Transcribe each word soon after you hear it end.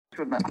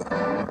Welcome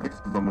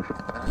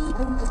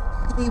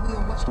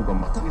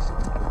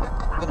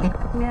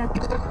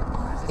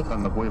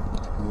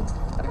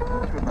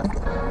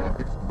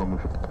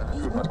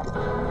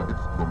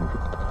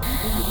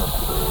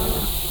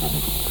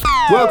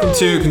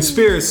to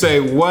Conspiracy.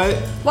 What?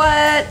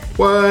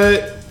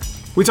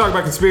 We talk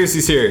about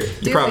conspiracies here.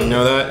 You probably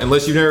know that,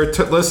 unless you've never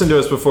listened to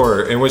us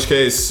before, in which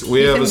case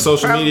we have a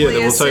social media that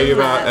we'll tell you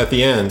about at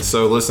the end.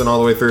 So listen all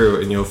the way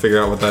through and you'll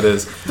figure out what that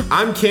is.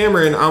 I'm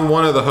Cameron. I'm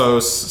one of the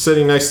hosts.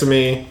 Sitting next to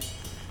me.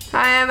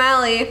 Hi, I'm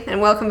Allie,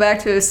 and welcome back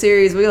to a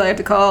series we like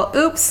to call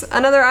Oops,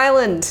 Another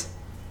Island.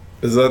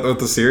 Is that what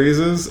the series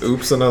is?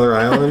 Oops, Another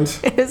Island?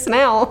 It is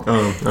now.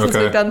 Oh, okay. Since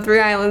we've done 3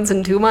 islands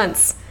in 2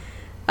 months.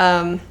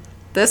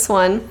 This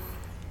one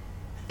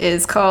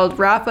is called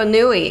Rapa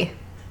Nui.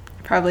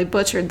 Probably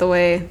butchered the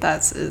way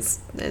that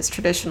is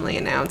traditionally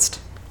announced.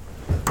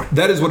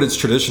 That is what it's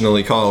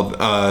traditionally called.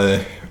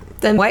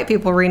 Then white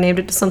people renamed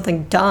it to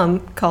something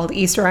dumb called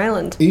Easter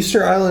Island.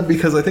 Easter Island,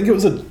 because I think it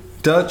was a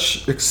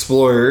Dutch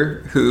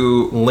explorer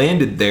who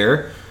landed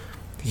there,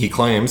 he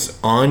claims,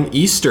 on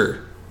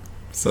Easter.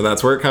 So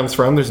that's where it comes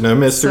from. There's no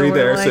mystery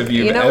there. Like, so if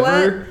you've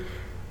what?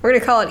 We're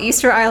going to call it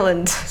Easter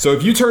Island. So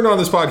if you turned on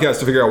this podcast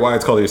to figure out why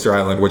it's called Easter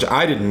Island, which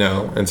I didn't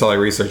know until I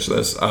researched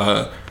this.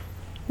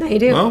 Now you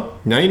do. Well,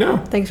 now you know.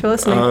 Thanks for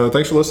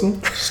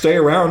listening. Stay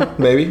around,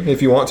 maybe,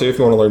 if you want to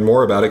learn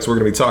more about it, because we're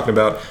going to be talking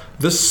about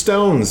the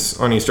stones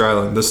on Easter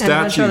Island, the statues.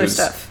 And a bunch of other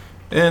stuff.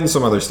 And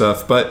some other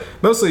stuff, but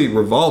mostly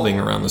revolving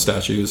around the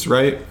statues,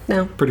 right?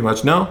 No. Pretty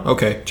much, no?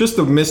 Okay. Just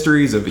the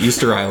mysteries of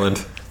Easter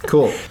Island.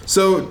 Cool.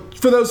 So,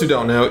 for those who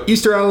don't know,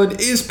 Easter Island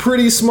is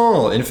pretty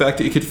small. In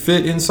fact, it could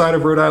fit inside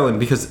of Rhode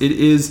Island because it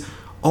is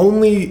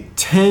only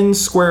 10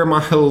 square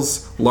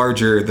miles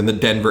larger than the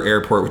Denver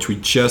airport, which we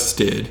just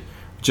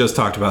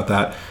talked about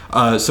that.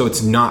 So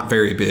it's not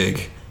very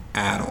big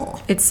at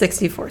all. It's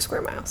 64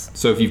 square miles.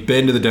 So if you've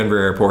been to the Denver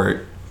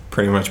airport,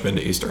 pretty much been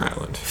to Easter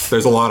Island.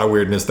 There's a lot of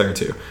weirdness there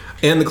too.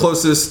 And the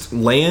closest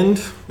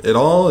land at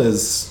all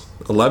is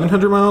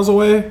 1,100 miles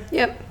away?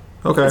 Yep.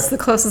 Okay. It's the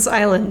closest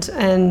island,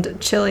 and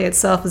Chile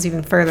itself is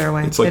even further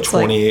away. It's like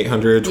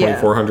 2,800,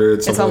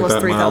 2,400, something like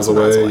that miles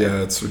away.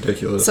 Yeah, it's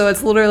ridiculous. So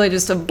it's literally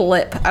just a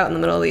blip out in the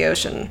middle of the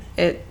ocean.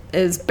 It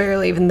is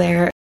barely even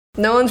there.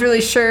 No one's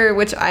really sure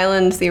which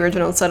island the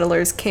original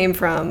settlers came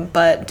from,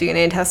 but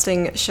DNA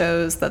testing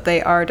shows that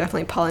they are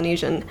definitely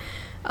Polynesian.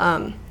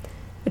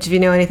 Which, if you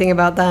know anything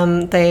about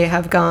them, they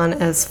have gone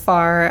as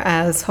far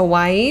as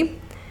Hawaii,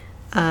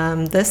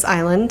 this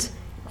island,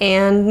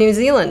 and New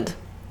Zealand.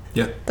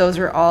 Yeah. Those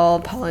are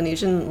all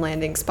Polynesian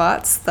landing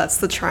spots. That's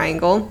the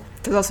triangle.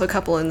 There's also a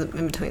couple in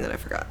between that I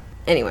forgot.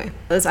 Anyway,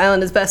 this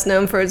island is best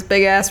known for its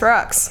big-ass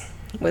rocks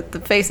with the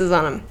faces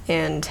on them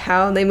and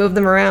how they move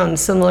them around,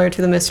 similar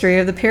to the mystery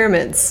of the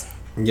pyramids.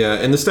 Yeah,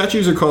 and the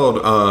statues are called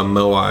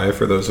moai,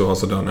 for those who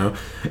also don't know.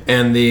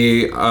 And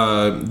the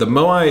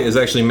moai is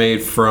actually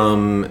made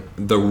from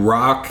the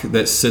rock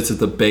that sits at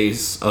the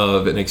base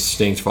of an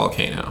extinct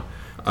volcano,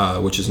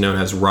 which is known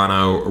as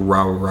Raraku.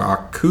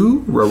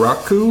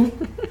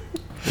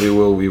 We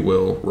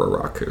will,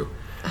 Raraku.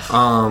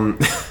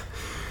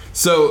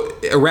 So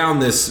around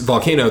this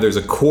volcano, there's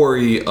a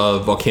quarry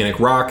of volcanic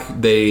rock.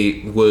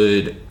 They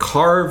would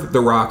carve the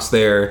rocks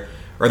there,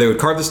 or they would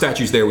carve the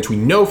statues there, which we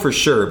know for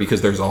sure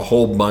because there's a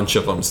whole bunch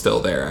of them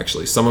still there,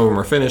 actually. Some of them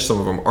are finished, some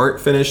of them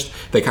aren't finished.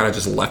 They kind of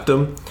just left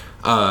them.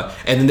 And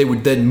then they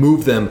would then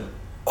move them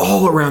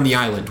all around the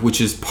island, which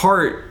is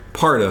part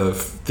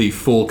of the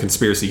full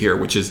conspiracy here,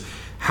 which is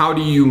how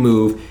do you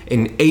move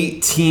an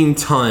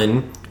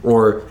 18-ton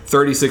or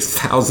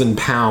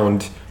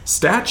 36,000-pound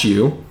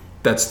statue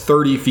that's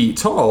 30 feet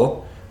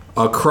tall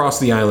across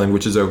the island,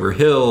 which is over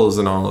hills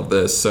and all of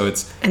this, so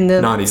it's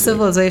not easy.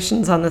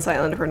 Civilizations on this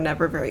island were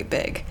never very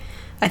big.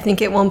 I think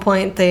at one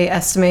point they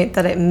estimate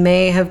that it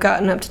may have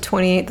gotten up to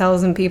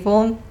 28,000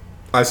 people.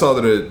 I saw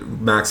that it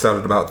maxed out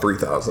at about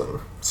 3,000,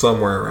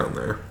 somewhere around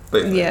there.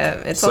 Yeah,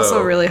 it's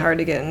also really hard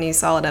to get any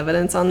solid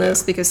evidence on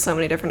this because so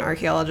many different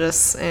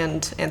archaeologists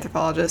and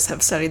anthropologists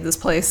have studied this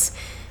place,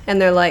 and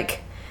they're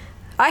like,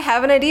 I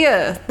have an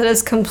idea that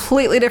is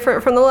completely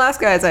different from the last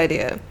guy's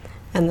idea,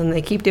 and then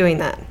they keep doing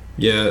that.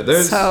 Yeah,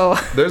 there's a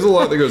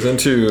lot that goes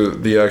into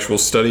the actual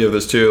study of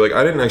this too. Like,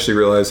 I didn't actually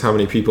realize how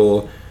many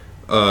people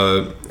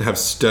have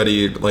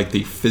studied like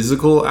the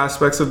physical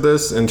aspects of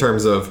this in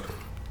terms of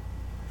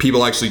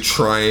people actually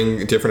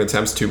trying different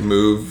attempts to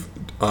move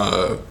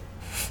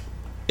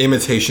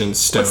imitation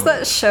stone. What's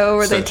that show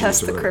where they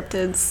test the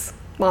cryptids?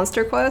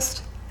 Monster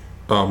Quest?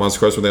 Oh, Monster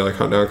Quest, where they like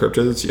hunt down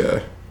cryptids?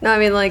 Yeah. No, I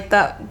mean like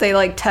that they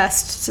like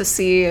test to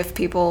see if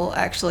people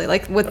actually,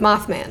 like with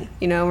Mothman,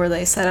 you know, where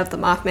they set up the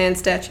Mothman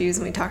statues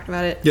and we talked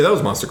about it. Yeah, that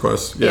was Monster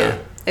Quest. Yeah.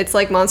 It's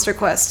like Monster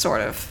Quest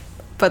sort of,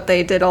 but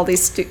they did all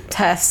these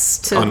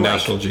tests to on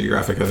National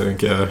Geographic, I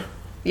think. Yeah.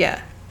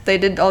 Yeah, they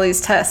did all these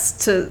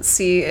tests to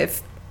see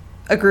if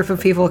a group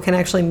of people can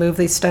actually move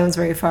these stones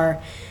very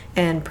far,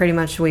 and pretty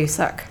much we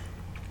suck.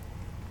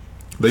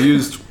 They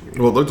used,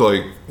 well, it looked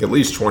like at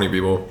least 20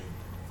 people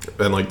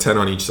and like 10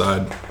 on each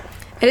side.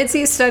 I did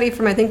see a study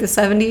from, I think, the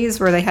 70s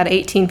where they had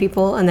 18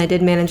 people and they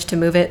did manage to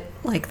move it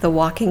like the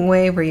walking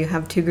way where you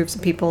have two groups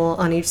of people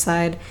on each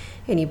side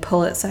and you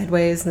pull it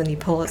sideways and then you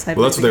pull it sideways.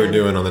 Well, that's what they were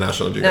again. doing on the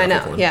National Geographic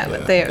I know, one. yeah,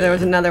 but there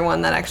was another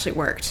one that actually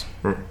worked.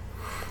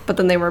 But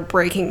then they were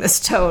breaking this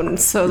tone,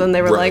 so then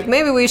they were Right. like,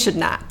 maybe we should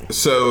not.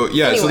 So,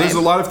 yeah, so Anyway. there's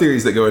a lot of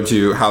theories that go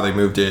into how they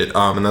moved it,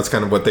 and that's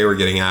kind of what they were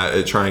getting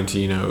at trying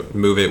to,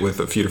 move it with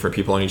a few different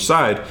people on each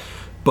side.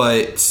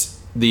 But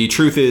the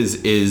truth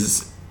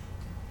is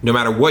no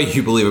matter what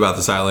you believe about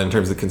this island in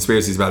terms of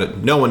conspiracies about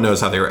it, no one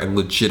knows how they were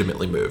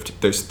legitimately moved.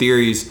 There's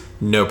theories,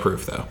 no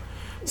proof, though.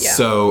 Yeah.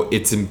 So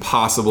it's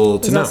impossible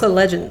to There's know. also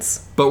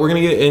legends. But we're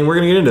gonna get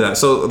into that.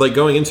 So, like,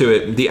 going into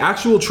it, the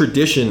actual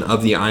tradition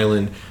of the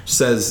island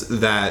says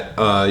that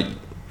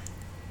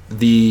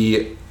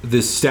the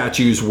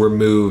statues were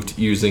moved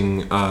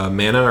using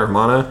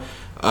mana.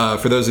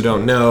 For those who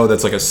don't know,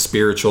 that's like a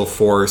spiritual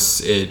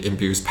force. It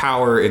imbues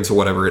power into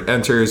whatever it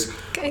enters.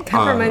 It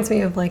kind of reminds me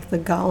of like the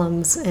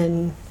golems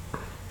in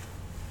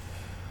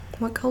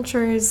what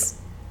culture is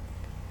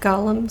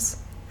golems?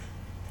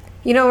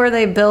 You know where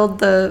they build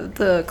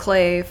the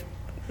clay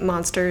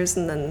monsters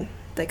and then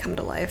they come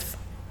to life.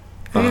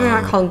 Maybe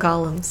they're not called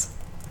golems.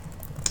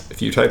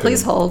 If you type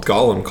Please in hold.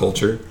 Golem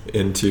culture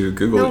into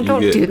Google, No, you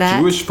don't get do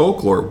that. Jewish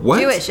folklore. What?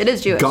 Jewish, it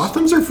is Jewish.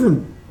 Gothams are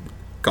from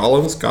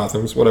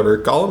Gothams,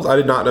 whatever. Golems? I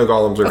did not know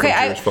golems are Okay,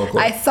 from Jewish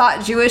folklore. I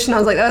thought Jewish and I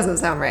was like, that doesn't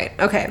sound right.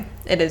 Okay,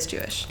 it is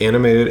Jewish.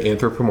 Animated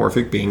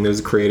anthropomorphic being that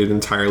is created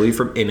entirely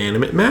from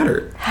inanimate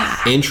matter.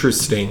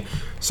 Interesting.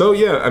 So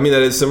yeah, I mean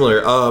that is similar.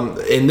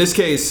 In this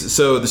case,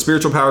 so the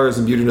spiritual power is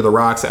imbued into the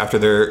rocks after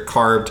they're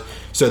carved.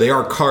 So they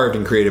are carved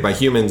and created by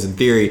humans in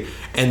theory,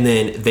 and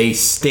then they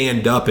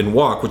stand up and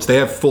walk, which they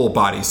have full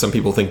bodies. Some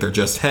people think they're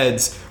just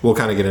heads. We'll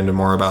kind of get into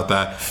more about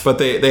that, but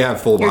they have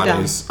full You're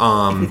bodies.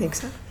 dumb, if you think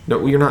so.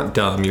 No, you're not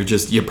dumb.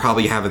 You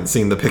probably haven't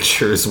seen the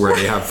pictures where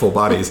they have full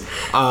bodies.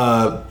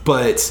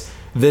 But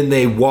then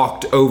they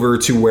walked over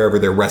to wherever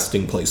their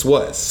resting place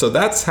was. So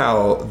that's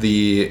how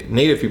the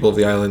native people of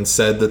the island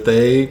said that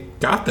they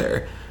got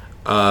there,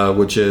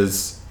 which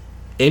is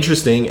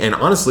interesting and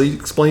honestly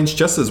explains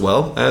just as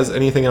well as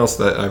anything else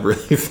that I've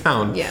really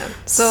found. Yeah.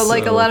 So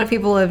like a lot of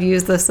people have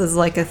used this as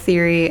like a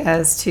theory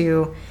as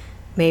to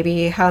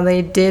maybe how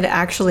they did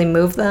actually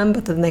move them,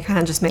 but then they kind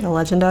of just made a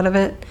legend out of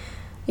it.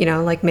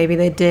 Like maybe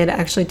they did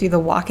actually do the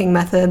walking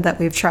method that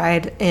we've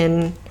tried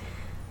in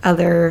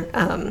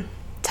other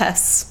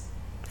tests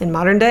in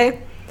modern day,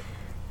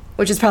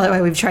 which is probably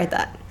why we've tried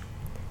that.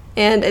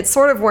 And it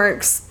sort of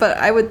works, but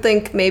I would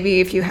think maybe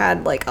if you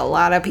had like a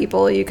lot of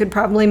people, you could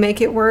probably make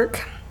it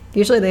work.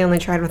 Usually they only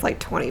tried with like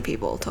 20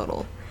 people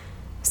total.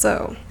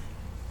 So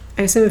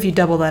I assume if you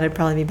double that, it'd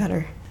probably be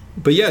better.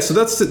 But yeah, so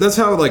that's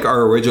how like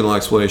our original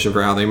explanation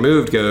for how they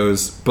moved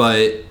goes.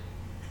 But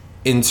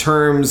in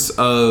terms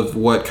of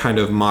what kind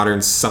of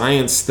modern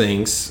science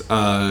thinks,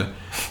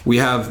 we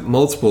have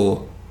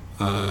multiple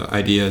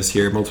ideas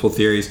here, multiple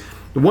theories.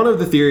 One of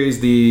the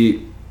theories,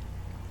 the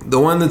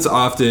one that's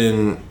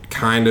often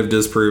kind of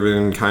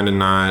disproven, kind of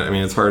not, I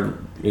mean, it's hard,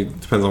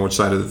 it depends on which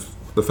side of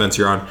the fence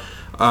you're on,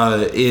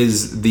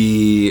 is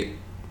the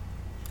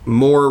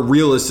more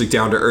realistic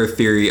down-to-earth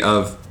theory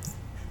of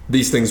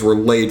these things were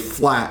laid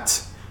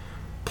flat,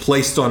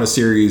 placed on a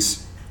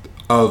series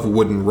of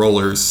wooden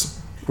rollers,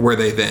 where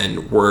they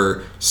then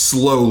were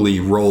slowly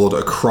rolled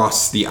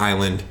across the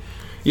island.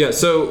 Yeah,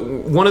 so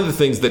one of the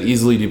things that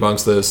easily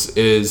debunks this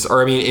is,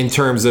 or I mean, in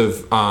terms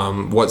of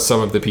what some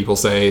of the people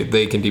say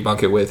they can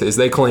debunk it with, is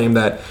they claim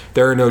that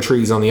there are no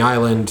trees on the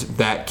island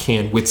that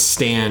can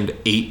withstand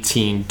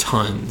 18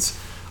 tons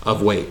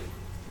of weight.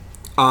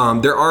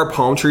 There are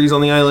palm trees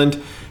on the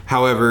island,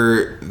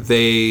 however,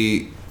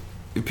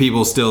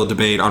 people still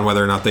debate on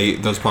whether or not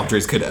those palm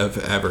trees could have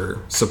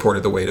ever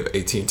supported the weight of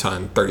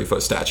 18-ton,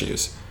 30-foot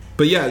statues.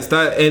 But yeah, it's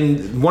that,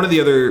 and one of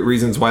the other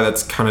reasons why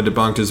that's kind of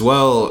debunked as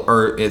well,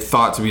 or it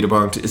thought to be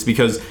debunked, is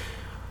because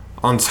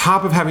on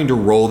top of having to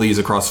roll these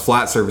across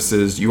flat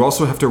surfaces, you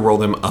also have to roll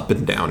them up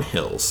and down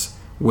hills,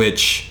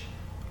 which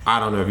I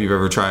don't know if you've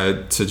ever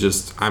tried to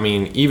just, I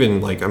mean,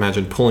 even like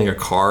imagine pulling a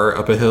car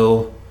up a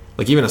hill,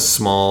 like even a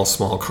small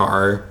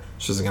car,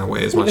 which isn't going to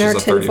weigh as much as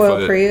a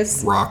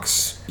 30-foot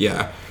rocks.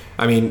 Yeah.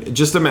 I mean,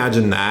 just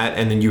imagine that,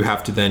 and then you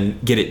have to then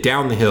get it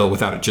down the hill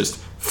without it just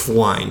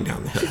flying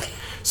down the hill.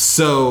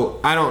 So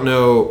I don't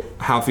know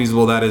how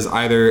feasible that is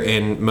either,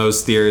 and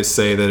most theorists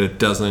say that it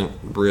doesn't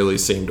really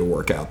seem to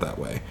work out that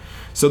way.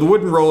 So the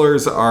wooden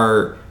rollers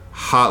are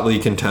hotly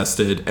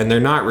contested, and they're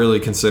not really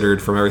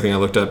considered, from everything I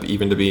looked up,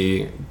 even to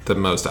be the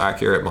most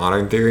accurate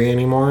modern theory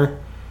anymore.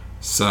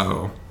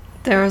 So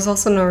there was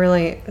also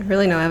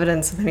really no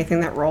evidence of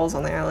anything that rolls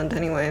on the island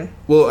anyway.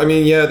 Well, I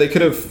mean, yeah, they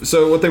could have.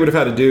 So what they would have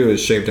had to do is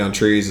shave down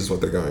trees, is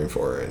what they're going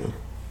for, and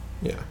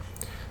yeah.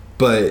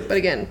 But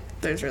again,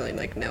 there's really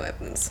like no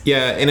evidence.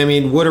 Yeah, and I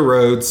mean, wood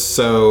erodes,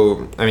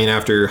 so I mean,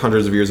 after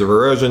hundreds of years of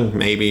erosion,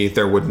 maybe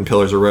their wooden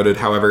pillars eroded.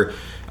 However,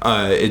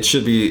 It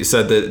should be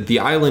said that the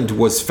island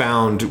was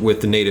found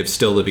with the natives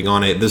still living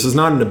on it. This is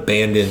not an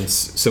abandoned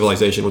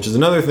civilization, which is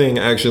another thing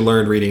I actually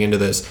learned reading into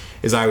this,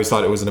 is I always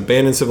thought it was an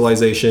abandoned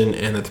civilization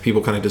and that the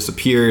people kind of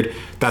disappeared.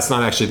 That's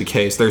not actually the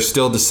case. There's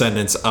still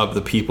descendants of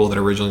the people that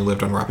originally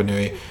lived on Rapa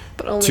Nui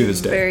But only to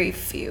this day. very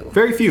few.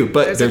 Very few,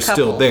 but There's a they're still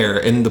couple. there.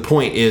 And the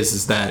point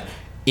is that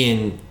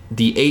in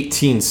the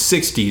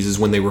 1860s is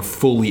when they were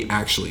fully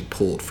actually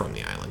pulled from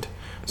the island.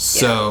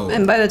 So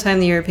And by the time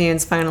the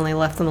Europeans finally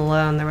left them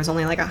alone, there was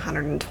only like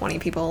 120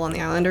 people on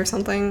the island or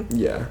something.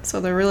 yeah. So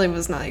there really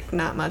was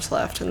not much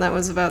left, and that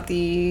was about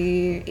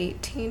the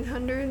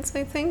 1800s,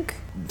 I think,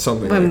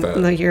 Something when like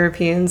that. the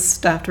Europeans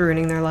stopped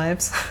ruining their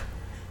lives.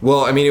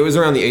 Well, I mean, it was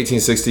around the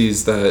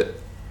 1860s that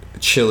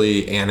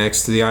Chile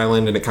annexed the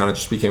island, and it kind of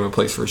just became a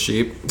place for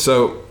sheep.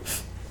 So,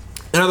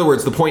 in other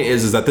words, the point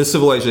is that this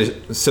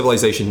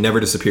civilization never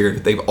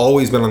disappeared. They've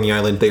always been on the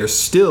island. They are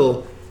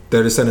still,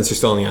 their descendants are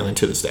still on the island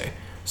to this day.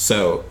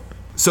 So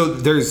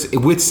there's,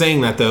 with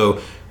saying that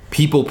though,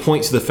 people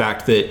point to the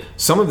fact that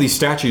some of these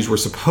statues were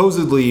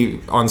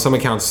supposedly, on some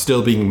accounts,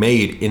 still being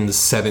made in the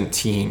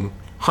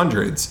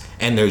 1700s,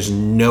 and there's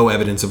no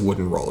evidence of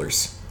wooden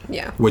rollers.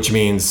 Yeah. Which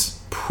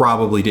means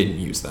probably didn't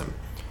use them.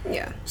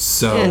 Yeah.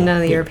 So And none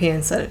of the yeah.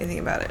 Europeans said anything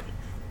about it.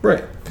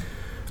 Right.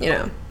 You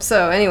know.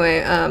 So anyway,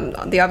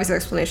 the obvious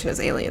explanation is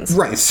aliens.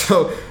 Right.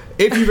 So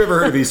if you've ever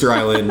heard of Easter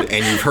Island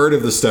and you've heard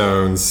of the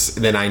Stones,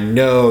 then I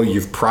know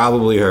you've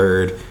probably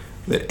heard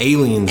that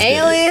aliens did it,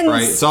 Aliens?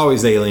 right? It's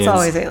always aliens. It's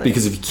always aliens.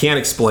 Because if you can't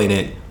explain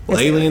it, well,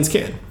 aliens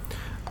can.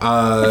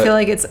 I feel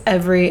like it's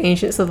every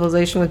ancient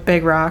civilization with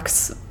big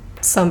rocks.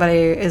 Somebody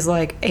is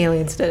like,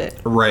 aliens did it.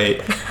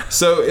 Right.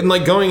 So, in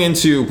like going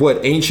into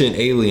what ancient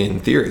alien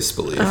theorists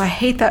believe, Oh, I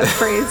hate that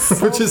phrase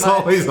so which is much.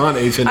 always on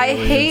ancient I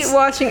aliens. hate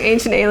watching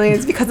Ancient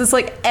Aliens because it's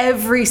like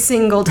every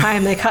single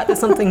time they cut to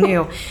something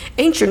new.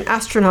 Ancient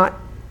astronaut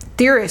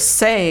theorists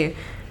say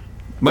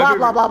blah,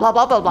 blah, blah, blah,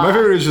 blah, blah, blah. My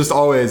favorite is just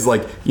always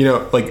like, you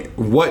know, like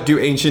what do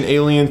ancient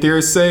alien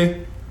theorists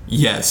say?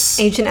 Yes.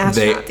 Ancient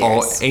astronaut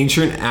theorists.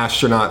 Ancient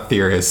astronaut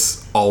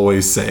theorists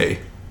always say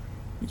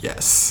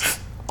yes.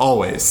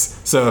 Always.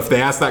 So if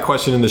they ask that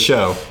question in the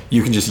show,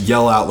 you can just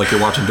yell out like you're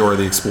watching Dora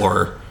the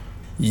Explorer.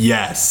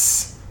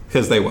 Yes.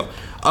 Because they will.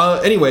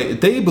 Anyway,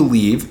 they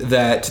believe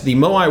that the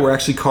Moai were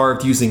actually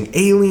carved using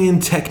alien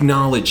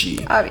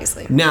technology.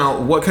 Obviously. Now,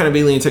 what kind of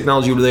alien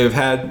technology would they have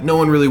had? No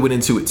one really went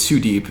into it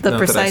too deep. The not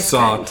that I precise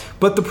saw. kind.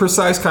 But the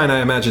precise kind,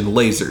 I imagine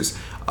lasers.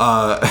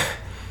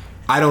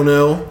 I don't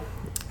know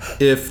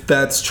if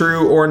that's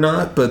true or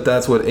not, but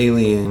that's what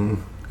ancient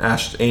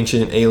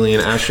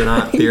alien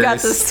astronaut You got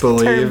theorists this term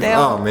believe.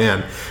 down. Oh,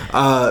 man.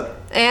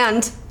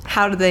 And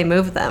how did they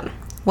move them?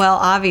 Well,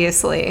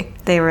 obviously,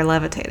 they were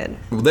levitated.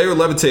 They were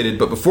levitated,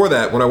 but before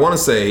that, what I want to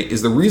say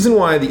is the reason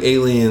why the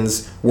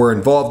aliens were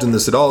involved in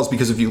this at all is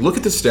because if you look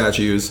at the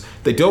statues,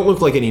 they don't look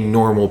like any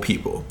normal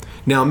people.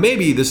 Now,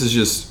 maybe this is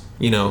just,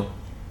 you know,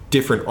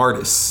 different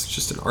artists,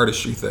 just an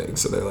artistry thing,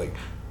 so they're like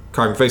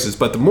carving faces.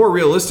 But the more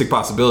realistic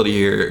possibility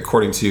here,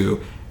 according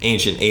to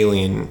ancient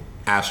alien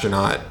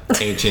astronaut,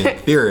 ancient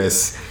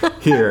theorists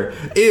here,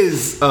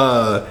 is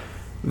that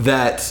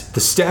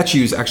the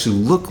statues actually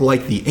look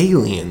like the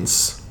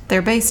aliens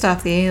They're based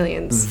off the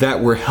aliens.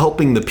 that were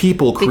helping the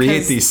people create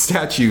Because these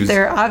statues.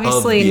 They're of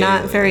obviously the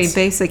not very aliens.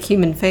 basic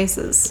human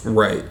faces.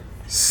 Right.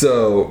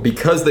 So,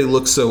 because they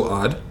look so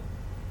odd,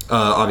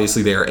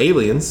 obviously they are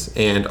aliens,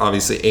 and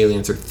obviously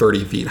aliens are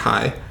 30 feet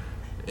high,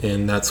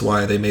 and that's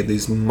why they made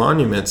these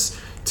monuments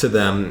to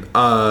them.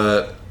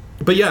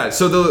 But yeah,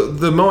 so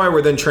the Moai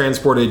were then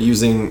transported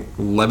using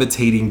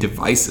levitating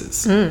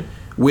devices,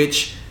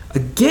 which,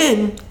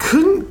 again,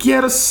 couldn't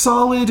get a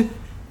solid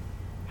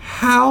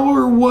how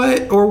or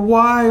what or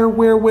why or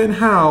where, when,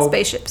 how.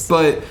 Spaceships.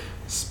 But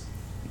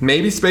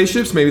maybe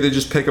spaceships, maybe they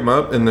just pick them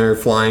up and they're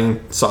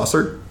flying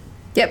saucer.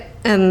 Yep.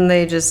 And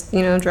they just,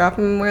 drop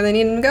them where they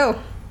need them to go.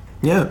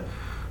 Yeah.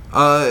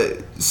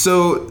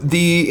 So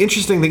the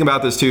interesting thing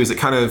about this too is it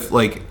kind of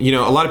like, a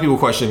lot of people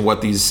question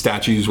what these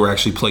statues were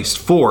actually placed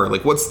for.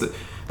 Like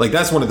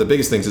that's one of the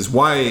biggest things is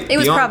why It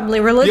was probably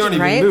religion, beyond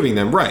even right? moving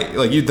them, right?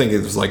 Like you'd think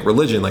it was like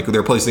religion, like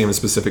they're placing them in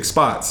specific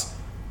spots.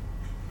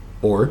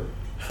 Or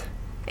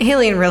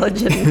Alien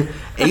religion.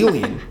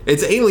 alien.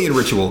 It's alien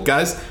ritual,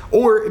 guys.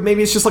 Or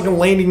maybe it's just like a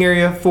landing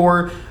area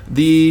for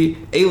the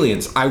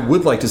aliens. I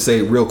would like to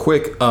say real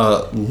quick,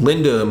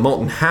 Linda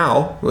Moulton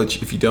Howe,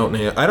 which if you don't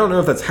know, I don't know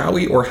if that's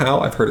Howie or Howe.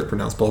 I've heard it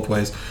pronounced both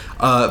ways.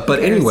 But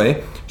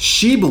anyway,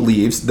 she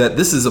believes that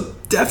this is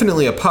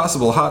definitely a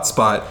possible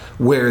hotspot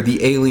where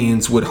the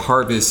aliens would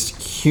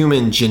harvest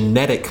human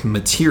genetic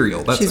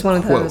material. That's She's a one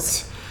of quote.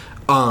 those.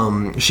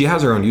 She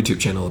has her own YouTube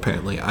channel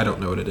apparently. I don't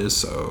know what it is,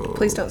 so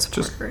Please don't support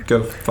just her.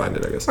 go find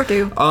it, I guess. Or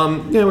do.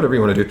 Yeah, whatever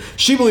you want to do.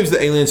 She believes that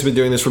aliens have been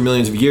doing this for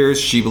millions of years.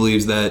 She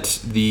believes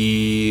that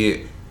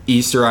the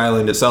Easter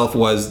Island itself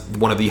was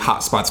one of the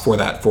hot spots for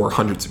that for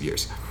hundreds of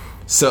years.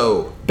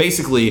 So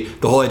basically,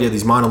 the whole idea of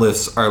these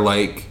monoliths are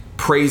like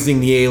praising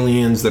the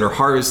aliens that are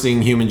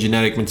harvesting human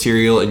genetic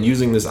material and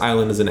using this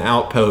island as an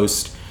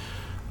outpost.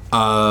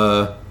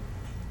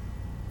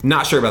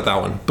 Not sure about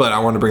that one, but I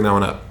wanted to bring that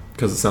one up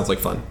because it sounds like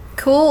fun.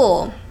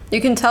 Cool. You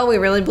can tell we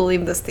really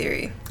believe this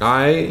theory.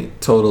 I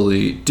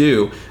totally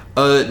do.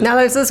 Now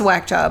there's this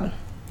whack job.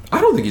 I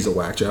don't think he's a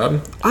whack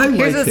job.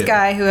 Here's this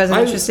guy who has an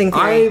interesting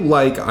theory. I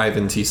like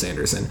Ivan T.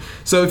 Sanderson.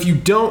 So if you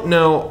don't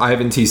know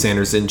Ivan T.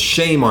 Sanderson,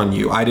 shame on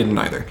you. I didn't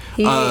either.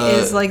 He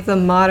is like the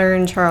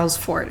modern Charles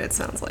Fort, it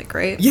sounds like,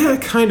 right? Yeah,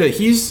 kind of.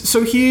 He,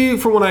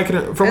 from what I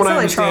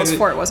understand, Charles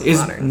Fort wasn't is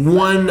modern.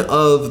 one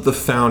of the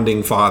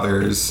founding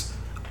fathers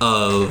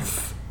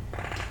of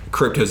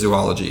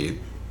cryptozoology.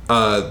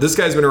 This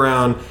guy's been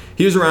around.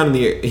 He was born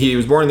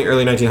in the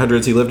early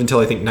 1900s. He lived until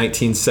I think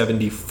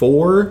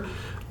 1974.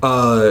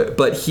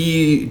 But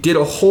he did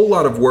a whole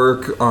lot of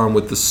work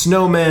with the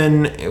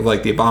snowmen,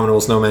 like the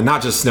abominable snowmen,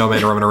 not just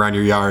snowmen roaming around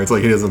your yards.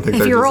 Like he doesn't think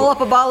if you roll up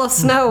a ball of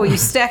snow, you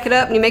stack it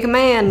up and you make a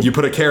man. You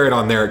put a carrot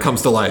on there, it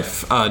comes to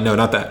life. No,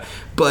 not that.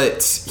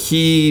 But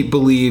he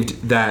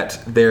believed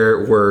that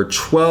there were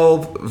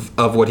 12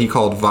 of what he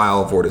called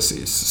vile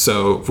vortices,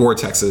 so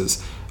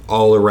vortexes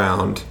all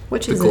around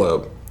the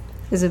globe.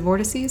 Is it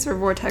vortices or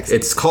vortexes?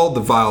 It's called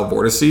the vile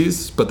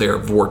vortices, but they are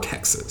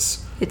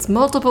vortexes. It's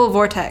multiple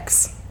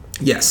vortex.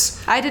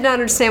 Yes. I did not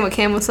understand what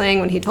Cam was saying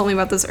when he told me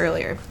about this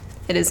earlier.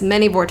 It is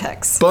many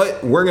vortex.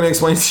 But we're going to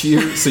explain it to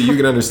you so you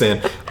can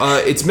understand.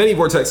 It's many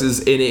vortexes,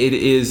 and it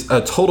is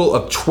a total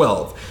of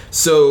 12.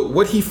 So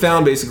what he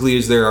found basically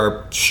is there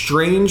are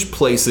strange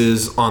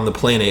places on the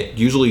planet,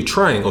 usually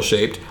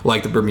triangle-shaped,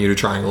 like the Bermuda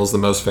Triangle is the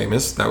most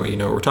famous, that way you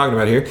know what we're talking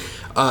about here,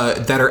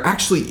 that are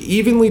actually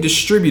evenly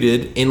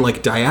distributed in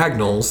like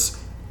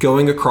diagonals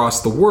going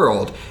across the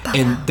world.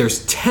 And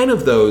there's 10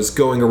 of those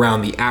going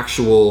around the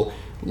actual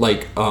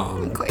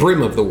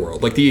brim of the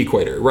world, like the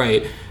equator,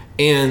 right?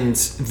 And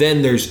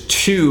then there's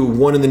 2,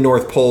 one in the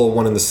North Pole,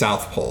 one in the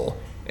South Pole,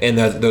 and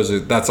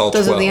that's all 12.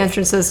 Those are the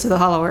entrances to the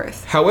Hollow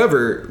Earth.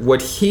 However,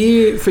 what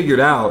he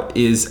figured out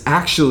is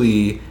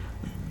actually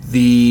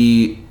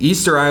the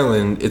Easter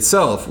Island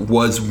itself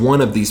was one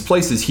of these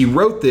places. He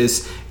wrote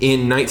this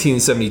in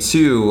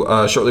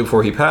 1972, shortly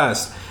before he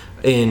passed,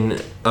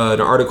 in an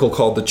article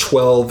called "The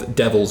 12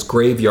 Devil's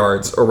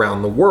Graveyards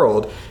Around the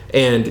World,"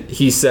 and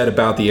he said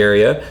about the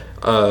area.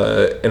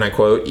 And I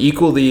quote,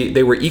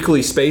 they were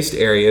equally spaced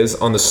areas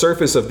on the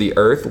surface of the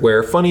earth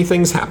where funny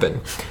things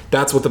happen.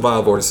 That's what the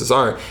vile vortices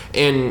are.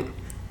 And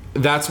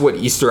that's what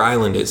Easter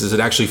Island is it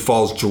actually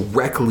falls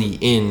directly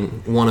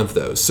in one of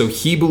those. So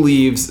he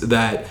believes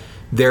that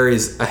there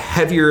is a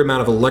heavier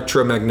amount of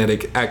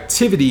electromagnetic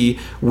activity,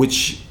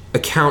 which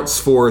accounts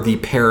for the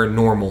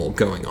paranormal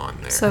going on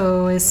there.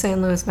 So is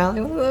San Luis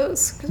Valley one of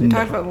those? Because we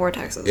talked about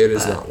vortexes. It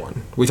is not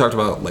one. We talked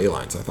about ley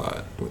lines, I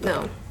thought.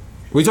 No.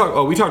 We talked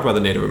about the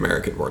Native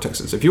American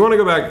vortexes. If you want to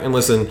go back and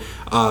listen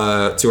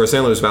to our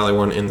San Luis Valley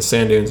one in the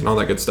sand dunes and all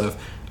that good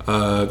stuff,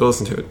 go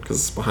listen to it because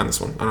it's behind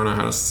this one. I don't know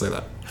how else to say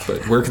that,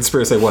 but we're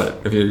conspiracy. Say what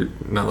if you're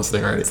not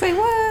listening already? Say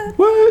what?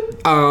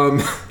 What?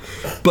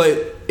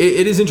 But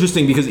it is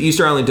interesting because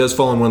Easter Island does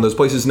fall in one of those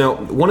places. Now,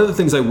 one of the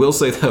things I will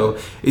say though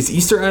is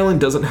Easter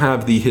Island doesn't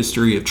have the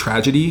history of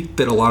tragedy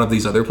that a lot of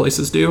these other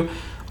places do.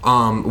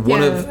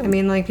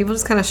 People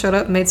just kind of showed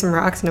up and made some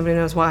rocks and nobody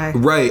knows why.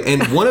 Right,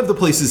 and one of the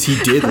places he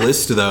did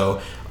list,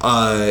 though,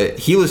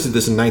 he listed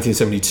this in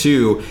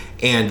 1972,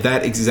 and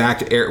that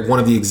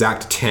one of the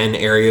exact 10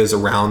 areas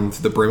around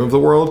the brim of the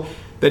world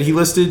that he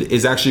listed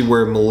is actually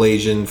where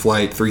Malaysian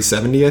Flight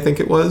 370, I think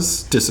it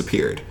was,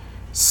 disappeared.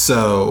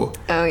 So,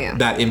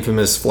 that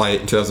infamous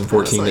flight in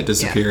 2014 that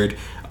disappeared,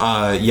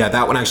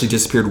 that one actually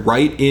disappeared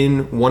right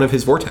in one of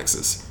his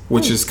vortexes,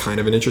 which is kind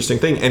of an interesting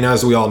thing. And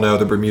as we all know,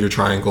 the Bermuda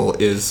Triangle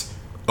is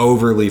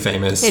overly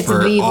famous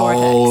for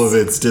all of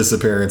its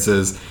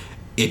disappearances.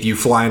 If you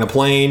fly in a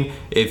plane,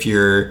 if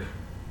you're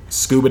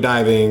scuba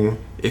diving,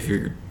 if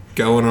you're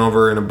going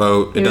over in a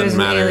boat, it doesn't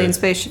matter. There's an alien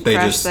spaceship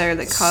crash there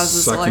that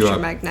causes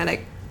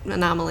electromagnetic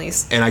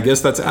anomalies. And I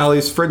guess that's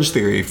Allie's fringe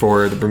theory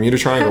for the Bermuda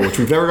Triangle, which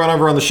we've never gone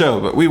over on the show,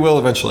 but we will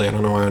eventually. I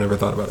don't know why I never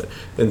thought about it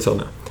until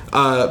now.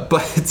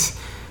 But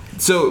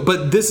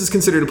this is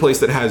considered a place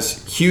that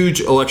has huge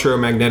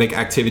electromagnetic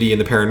activity in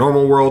the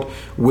paranormal world,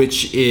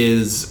 which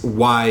is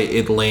why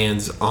it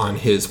lands on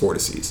his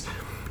vortices.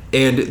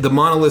 And the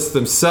monoliths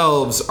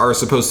themselves are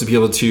supposed to be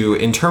able to,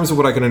 in terms of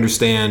what I can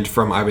understand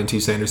from Ivan T.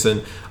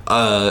 Sanderson,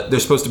 they're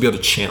supposed to be able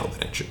to channel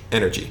that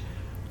energy.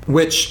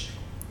 Which,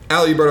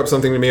 Allie, you brought up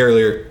something to me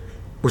earlier,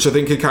 which I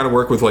think could kind of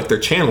work with, like, they're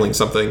channeling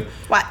something.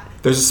 What?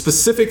 There's a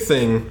specific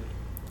thing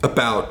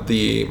about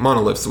the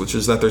monoliths, which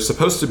is that they're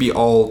supposed to be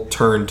all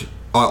turned,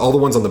 all the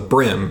ones on the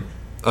brim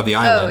of the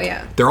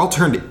island, they're all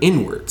turned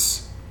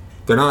inwards.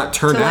 They're not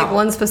turned out. Like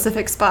one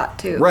specific spot,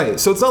 too. Right.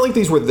 So it's not like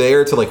these were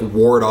there to, like,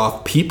 ward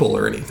off people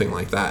or anything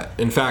like that.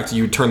 In fact,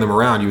 you turn them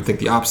around, you would think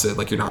the opposite,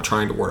 like you're not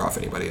trying to ward off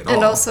anybody at all.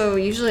 And also,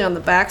 usually on the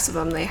backs of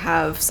them, they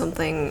have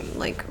something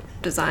like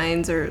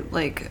designs or,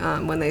 like,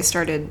 when they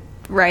started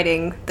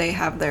writing, they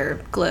have their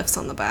glyphs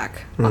on the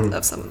back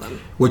of some of them.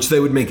 Which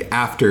they would make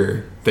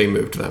after they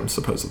moved them,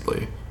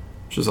 supposedly.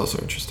 Which is also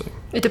interesting.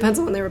 It depends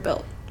on when they were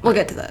built. We'll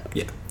get to that.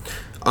 Yeah.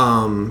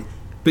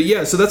 But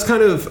yeah, so that's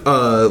kind of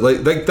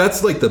like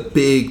that's like the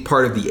big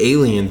part of the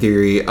alien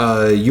theory.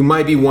 You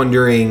might be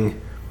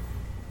wondering,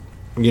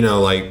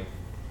 like,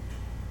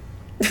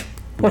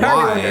 What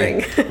are we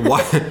wondering?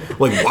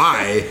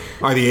 why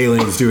are the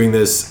aliens doing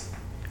this?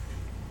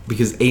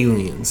 Because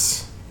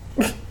aliens.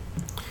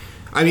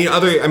 I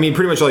mean,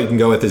 pretty much all you can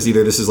go with is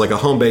either this is like a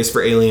home base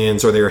for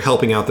aliens, or they were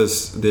helping out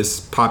this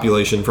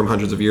population from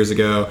hundreds of years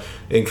ago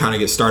and kind of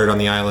get started on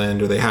the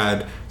island, or they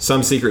had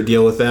some secret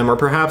deal with them, or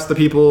perhaps the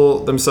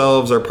people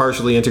themselves are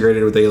partially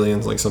integrated with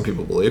aliens, like some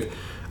people believe,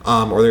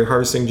 or they're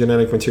harvesting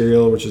genetic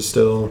material, which is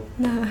still.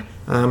 Nah.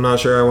 I'm not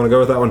sure I want to go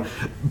with that one.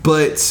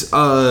 But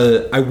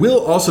I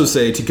will also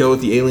say, to go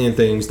with the alien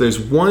things, there's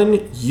one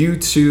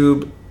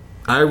YouTube.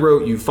 I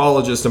wrote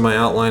ufologist in my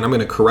outline. I'm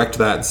going to correct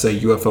that and say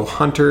UFO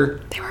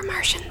hunter. They were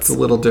Martians. It's a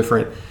little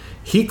different.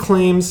 He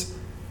claims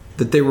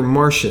that they were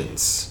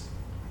Martians.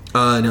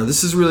 Now,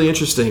 this is really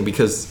interesting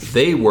because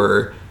they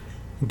were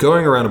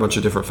going around a bunch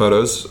of different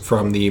photos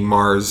from the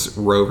Mars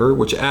rover,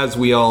 which, as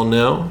we all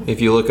know,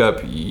 if you look up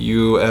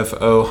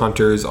UFO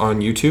hunters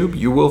on YouTube,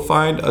 you will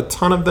find a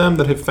ton of them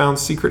that have found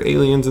secret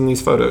aliens in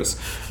these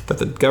photos that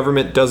the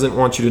government doesn't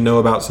want you to know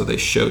about, so they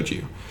showed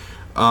you.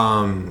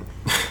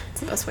 That's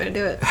the best way to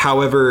do it.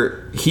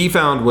 However, he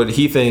found what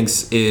he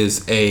thinks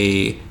is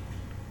an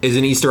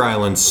Easter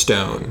Island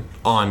stone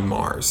on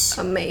Mars.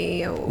 A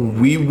Mayo.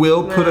 We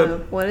will put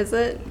up What is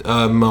it?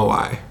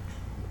 Moai.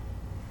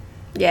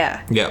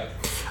 Yeah. Yep.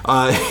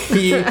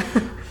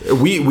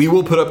 We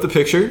will put up the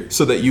picture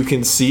so that you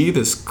can see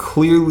this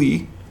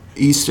clearly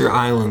Easter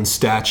Island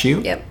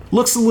statue. Yep.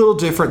 Looks a little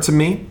different to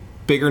me.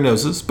 Bigger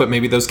noses, but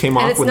maybe those came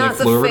off when they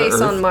flew over to Earth. It's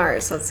not the face on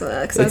Mars. That's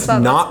It's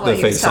not the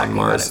face on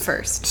Mars. At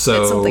first.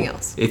 So it's something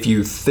else. If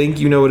you think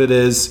you know what it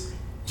is,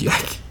 yeah,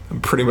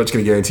 I'm pretty much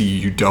going to guarantee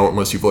you don't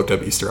unless you've looked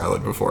up Easter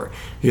Island before,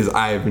 because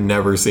I've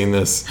never seen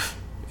this,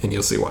 and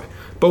you'll see why.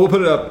 But we'll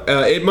put it up.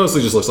 It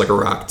mostly just looks like a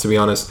rock, to be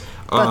honest.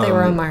 But they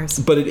were on Mars.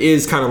 But it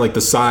is kind of like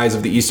the size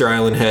of the Easter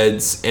Island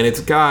heads, and it's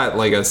got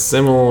like a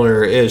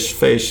similar-ish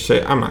face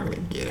shape. I'm not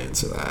going to get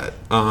into that.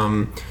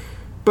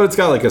 But it's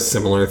got like a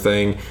similar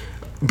thing.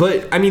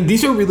 But I mean,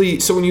 these are really,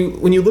 so when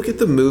you look at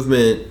the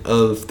movement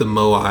of the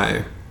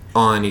Moai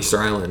on Easter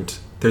Island,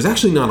 there's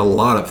actually not a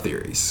lot of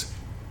theories,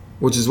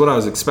 which is what I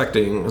was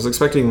expecting. I was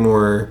expecting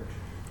more.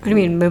 What do you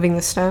mean, moving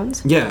the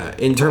stones? Yeah,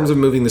 in terms of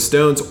moving the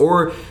stones,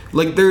 or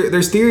like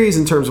there's theories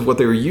in terms of what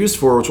they were used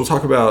for, which we'll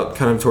talk about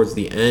kind of towards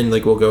the end.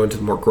 Like we'll go into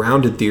the more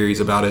grounded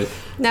theories about it.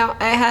 Now,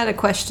 I had a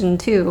question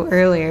too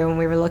earlier when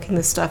we were looking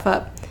this stuff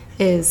up.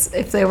 Is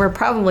if they were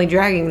probably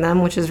dragging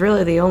them, which is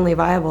really the only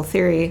viable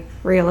theory,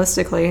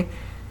 realistically,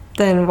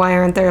 then why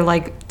aren't there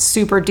like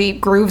super deep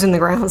grooves in the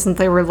ground since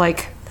they were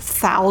like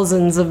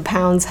thousands of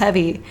pounds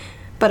heavy?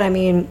 But I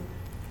mean,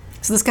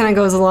 so this kind of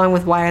goes along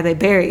with why are they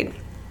buried?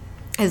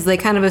 Is they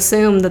kind of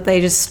assume that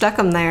they just stuck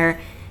them there,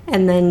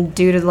 and then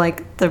due to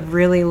like the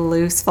really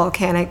loose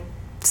volcanic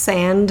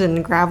sand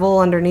and gravel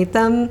underneath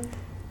them,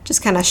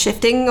 just kind of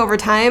shifting over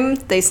time,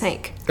 they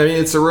sank. I mean,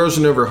 it's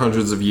erosion over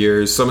hundreds of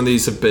years. Some of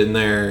these have been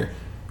there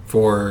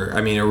for,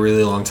 a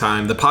really long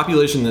time. The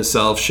population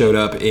itself showed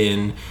up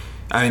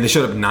they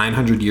showed up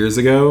 900 years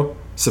ago,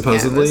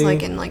 supposedly. Yeah, it was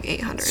like in like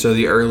 800. So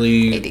the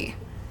early... 80.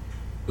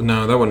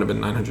 No, that wouldn't have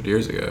been 900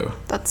 years ago.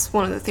 That's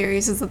one of the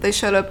theories, is that they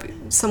showed up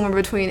somewhere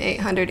between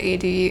 800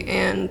 AD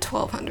and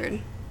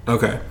 1200.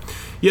 Okay.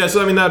 Yeah,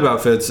 so that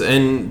about fits.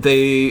 And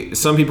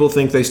some people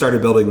think they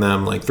started building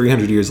them like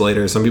 300 years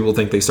later. Some people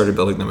think they started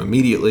building them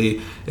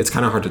immediately. It's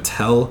kind of hard to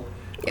tell.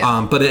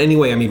 Yeah. But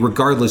anyway,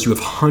 regardless, you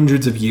have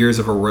hundreds of years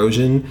of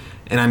erosion.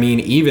 And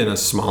even a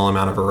small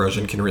amount of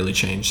erosion can really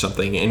change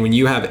something. And when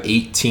you have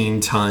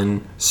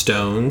 18-ton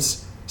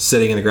stones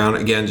sitting in the ground,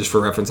 again, just for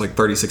reference, like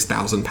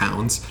 36,000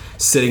 pounds,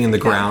 sitting in the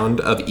ground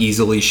of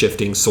easily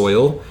shifting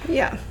soil,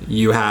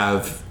 you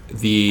have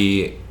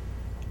the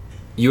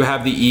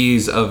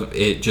ease of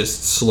it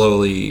just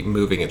slowly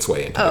moving its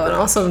way into the ground. And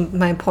also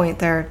my point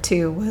there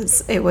too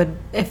was it would,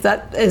 if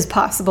that is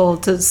possible,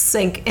 to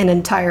sink an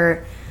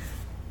entire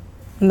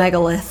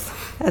megalith,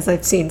 as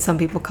I've seen some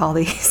people call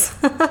these,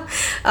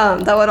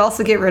 that would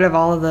also get rid of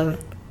all of the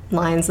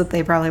lines that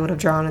they probably would have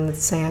drawn in the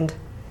sand.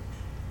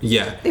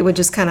 Yeah. It would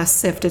just kind of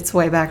sift its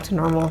way back to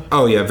normal.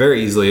 Oh, yeah,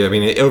 very easily.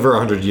 over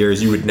 100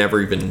 years, you would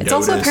never even notice. It's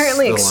also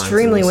apparently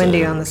extremely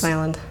windy on this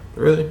island.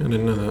 Really? I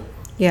didn't know that.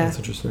 Yeah. That's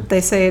interesting.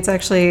 They say it's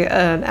actually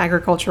an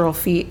agricultural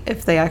feat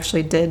if they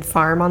actually did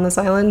farm on this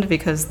island,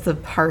 because the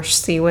harsh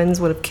sea winds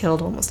would have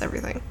killed almost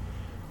everything.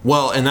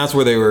 Well, and that's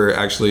where they were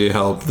actually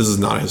helped. This is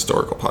not a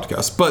historical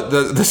podcast, but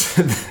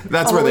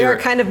that's where they were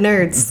kind of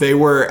nerds. They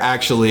were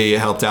actually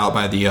helped out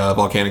by the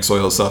volcanic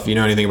soil stuff. You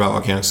know anything about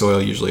volcanic soil?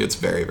 Usually it's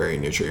very, very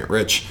nutrient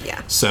rich. Yeah.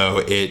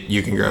 So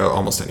you can grow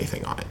almost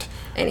anything on it.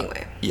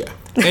 Anyway. Yeah.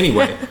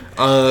 Anyway,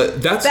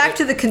 that's back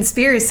to the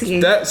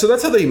conspiracy. So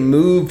that's how they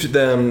moved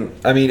them.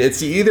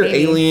 It's either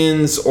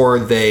aliens or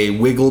they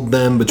wiggled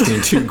them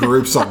between two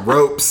groups on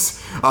ropes.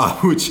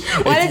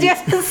 Why did you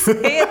have to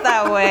say it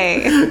that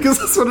way? Because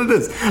that's what it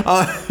is.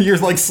 You're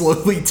like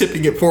slowly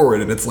tipping it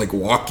forward, and it's like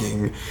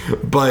walking,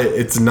 but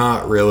it's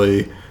not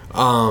really.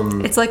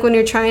 It's like when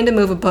you're trying to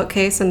move a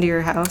bookcase into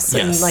your house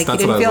and Yes, like you that's what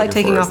didn't I was feel like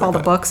looking taking for, off is all like the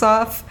that. books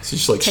off. So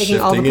just like taking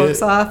all the shifting books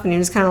it. off, and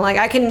you're just kind of like,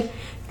 I can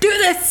do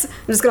this.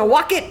 I'm just gonna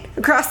walk it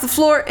across the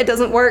floor. It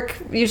doesn't work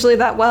usually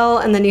that well,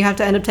 and then you have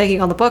to end up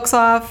taking all the books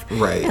off,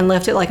 Right. and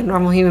lift it like a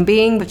normal human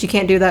being. But you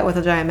can't do that with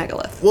a giant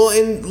megalith. Well,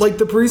 and like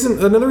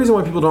another reason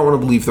why people don't want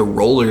to believe the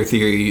roller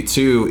theory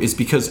too is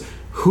because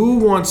who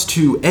wants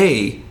to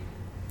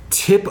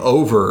tip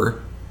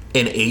over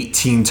an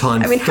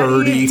 18-ton, I mean,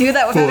 how do you do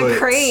that without a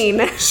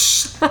crane?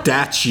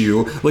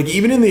 statue? Like,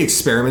 even in the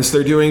experiments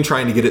they're doing,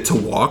 trying to get it to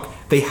walk,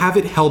 they have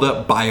it held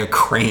up by a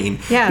crane.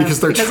 Yeah, because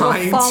they're because it'll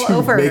trying fall to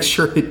over. make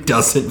sure it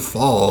doesn't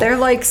fall. They're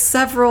like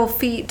several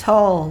feet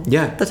tall.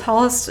 Yeah. The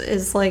tallest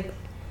is like,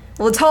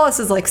 well, the tallest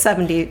is like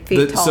 70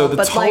 feet tall. So the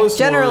but like tallest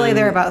generally one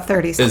they're about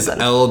 30 is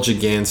something. El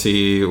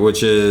Gigante,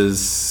 which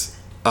is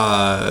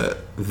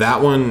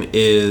that one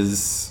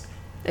is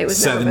It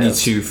was never moved.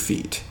 72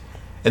 feet.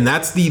 And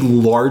that's the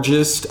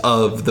largest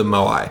of the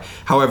Moai.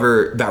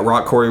 However, that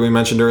rock quarry we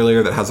mentioned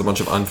earlier that has a bunch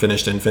of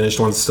unfinished and finished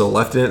ones still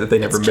left in it that they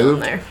never chilling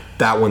moved, there.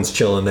 that one's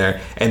chilling there.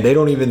 And they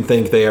don't even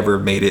think they ever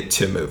made it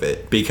to move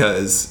it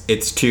because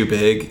it's too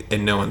big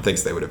and no one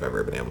thinks they would have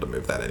ever been able to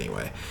move that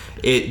anyway.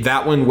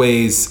 That one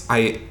weighs,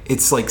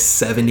 it's like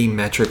 70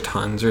 metric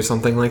tons or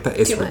something like that.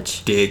 It's Too much.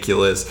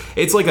 ridiculous.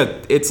 It's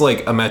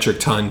like a metric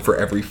ton for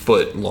every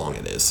foot long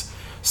it is.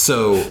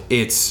 So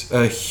it's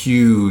a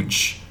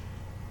huge,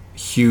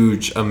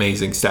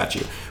 amazing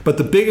statue. But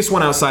the biggest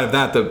one outside of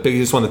that, the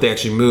biggest one that they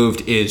actually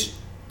moved is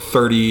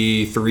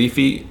 33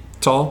 feet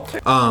tall.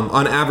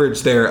 On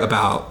average, they're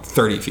about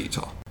 30 feet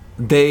tall.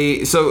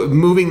 So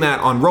moving that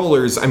on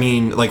rollers, I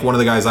mean, like one of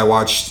the guys I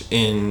watched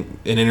in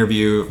an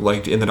interview,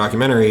 like in the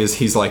documentary,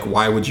 he's like,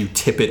 why would you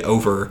tip it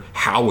over?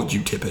 How would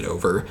you tip it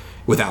over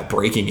without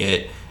breaking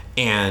it?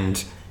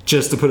 And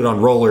just to put it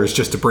on rollers,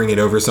 just to bring it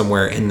over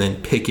somewhere and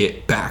then pick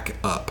it back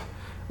up,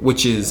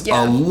 which is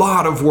a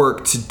lot of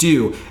work to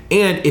do.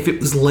 And if it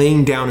was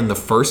laying down in the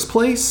first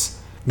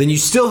place, then you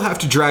still have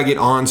to drag it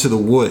onto the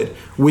wood,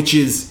 which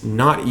is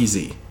not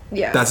easy.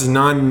 Yeah. That's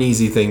not an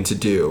easy thing to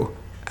do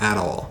at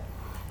all.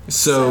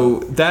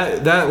 So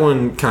that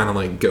one kind of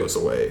like goes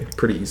away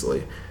pretty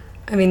easily.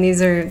 I mean,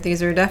 these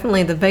are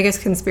definitely the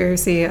biggest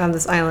conspiracy on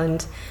this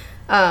island.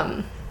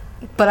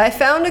 But I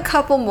found a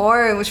couple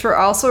more which were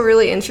also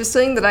really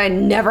interesting that I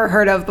never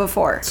heard of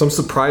before. Some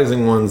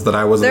surprising ones that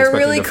I wasn't They're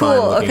expecting really to find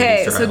cool. looking at Okay,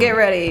 Easter so Island. get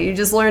ready. You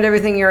just learned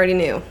everything you already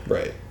knew.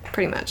 Right.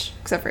 Pretty much,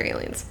 except for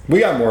aliens. We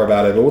got more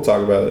about it, but we'll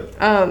talk about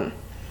it.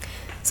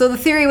 So the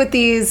theory with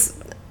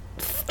these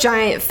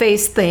giant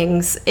face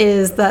things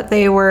is that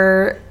they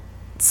were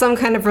some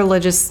kind of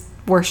religious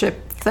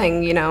worship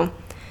thing, you know,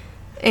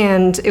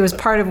 and it was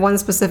part of one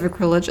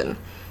specific religion.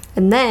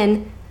 And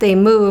then they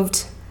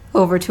moved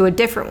over to a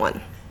different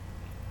one.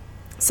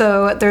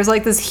 So there's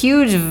like this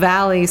huge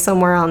valley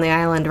somewhere on the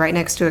island right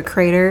next to a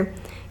crater,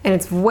 and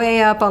it's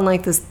way up on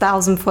like this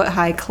 1,000-foot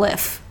high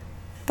cliff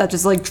that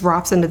just like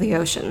drops into the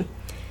ocean.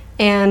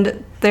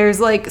 And there's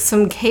like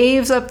some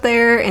caves up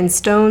there and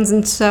stones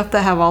and stuff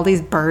that have all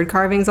these bird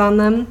carvings on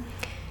them.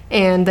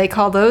 And they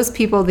call those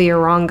people the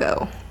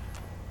Orongo.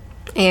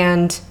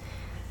 And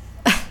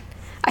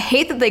I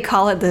hate that they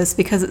call it this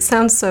because it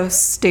sounds so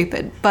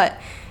stupid, but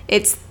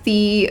it's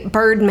the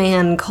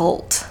Birdman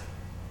cult.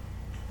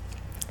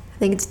 I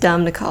think it's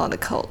dumb to call it a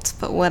cult,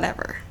 but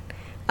whatever.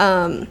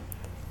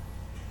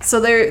 So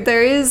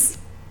there is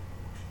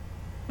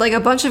like a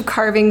bunch of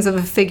carvings of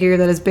a figure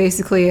that is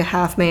basically a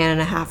half man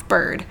and a half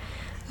bird.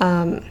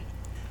 And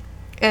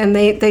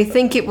they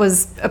think it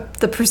was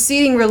the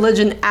preceding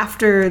religion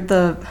after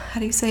the, how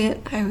do you say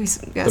it? I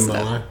always mess it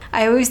up.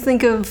 I always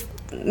think of,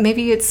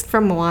 maybe it's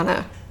from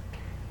Moana,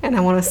 and I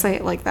want to say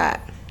it like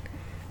that.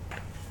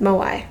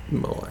 Moai.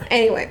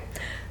 Anyway,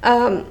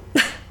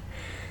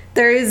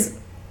 there is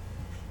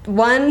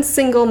one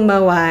single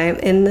Moai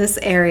in this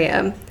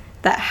area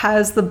that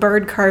has the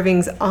bird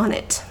carvings on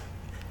it.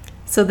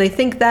 So they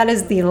think that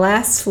is the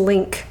last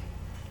link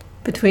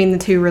between the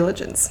two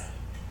religions.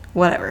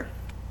 Whatever.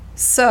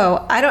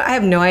 So I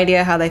have no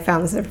idea how they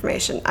found this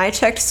information. I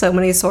checked so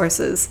many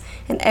sources,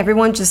 and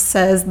everyone just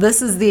says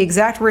this is the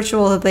exact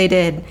ritual that they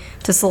did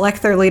to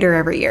select their leader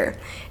every year.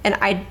 And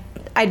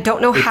I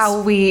don't know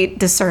how we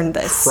discern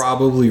this.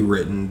 Probably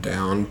written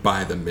down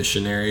by the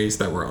missionaries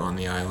that were on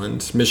the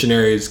island.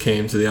 Missionaries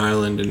came to the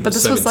island in the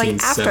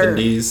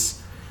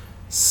 1770s.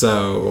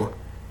 So...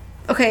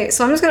 Okay,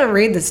 so I'm just going to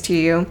read this to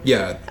you.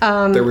 Yeah,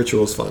 their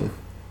ritual's fun.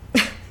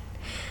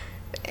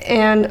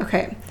 And,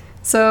 okay,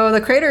 so the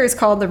crater is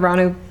called the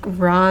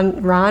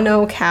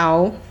Rano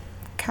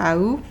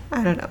Kau?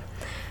 I don't know.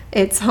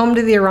 It's home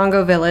to the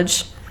Orongo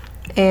village,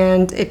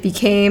 and it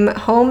became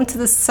home to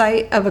the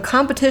site of a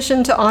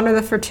competition to honor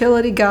the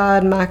fertility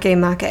god Make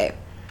Make,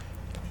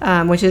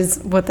 which is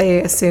what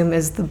they assume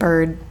is the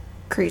bird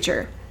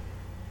creature,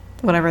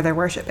 whatever they're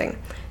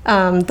worshipping.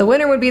 The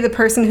winner would be the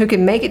person who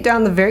can make it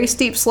down the very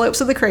steep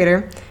slopes of the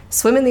crater,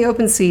 swim in the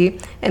open sea,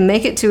 and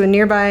make it to a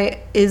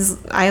nearby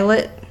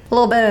islet, a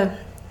little bit of,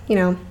 you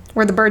know,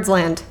 where the birds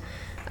land,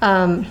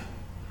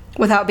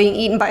 without being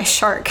eaten by a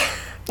shark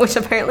which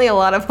apparently a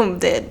lot of them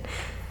did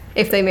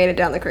if they made it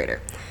down the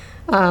crater.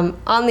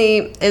 On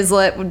the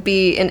islet would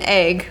be an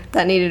egg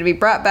that needed to be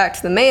brought back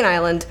to the main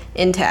island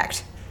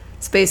intact.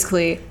 So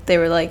basically, they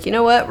were like, you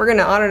know what? We're going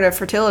to honor the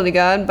fertility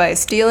god by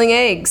stealing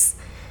eggs.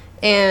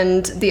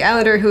 And the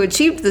islander who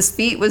achieved this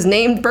feat was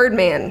named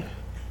Birdman.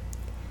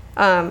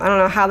 I don't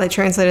know how they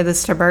translated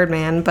this to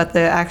Birdman, but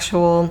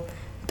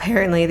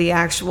apparently the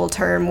actual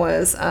term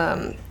was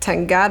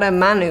Tangata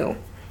Manu.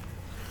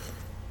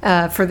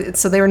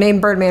 So they were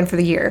named Birdman for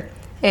the year,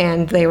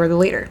 and they were the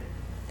leader.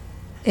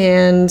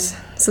 And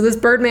so this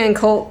Birdman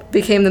cult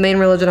became the main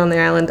religion on the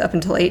island up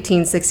until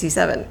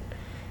 1867,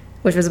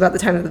 which was about the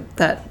time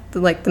that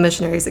the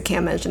missionaries that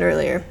Cam mentioned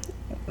earlier.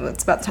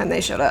 It's about the time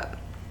they showed up.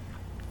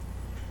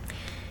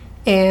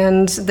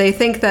 And they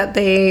think that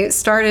they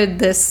started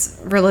this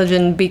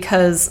religion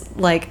because,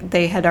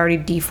 they had already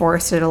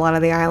deforested a lot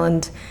of the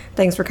island.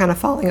 Things were kind of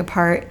falling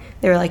apart.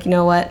 They were like, you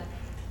know what?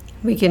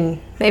 We can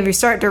maybe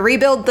start to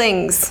rebuild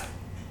things.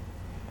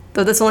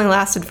 Though this only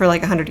lasted for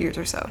 100 years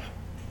or so.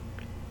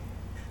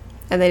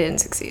 And they didn't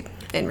succeed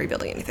in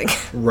rebuilding anything.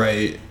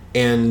 Right.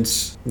 And,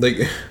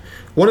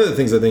 one of the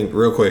things I think,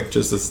 real quick,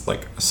 just as,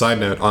 a side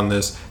note on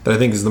this, that I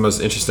think is the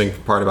most interesting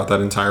part about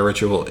that entire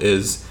ritual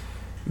is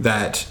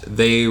that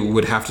they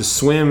would have to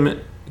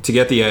swim to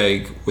get the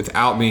egg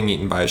without being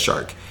eaten by a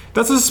shark.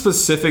 That's a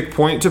specific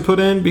point to put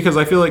in because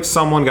I feel like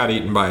someone got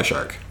eaten by a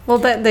shark. Well,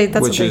 that's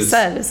what they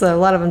said, is that a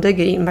lot of them did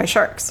get eaten by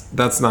sharks.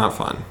 That's not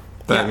fun.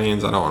 That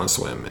means I don't want to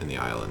swim in the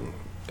island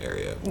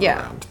area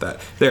around that.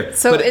 There.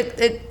 So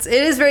it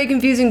is very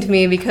confusing to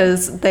me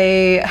because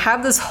they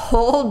have this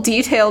whole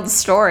detailed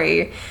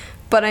story,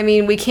 but I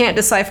mean, we can't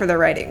decipher their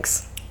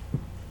writings.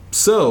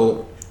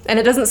 So... And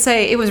it doesn't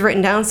say it was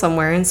written down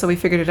somewhere, and so we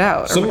figured it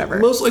out, or whatever.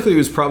 Most likely it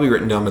was probably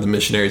written down by the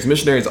missionaries.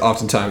 Missionaries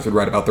oftentimes would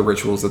write about the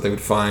rituals that they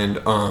would find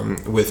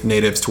with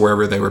natives to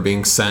wherever they were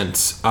being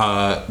sent.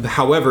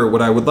 However,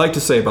 what I would like to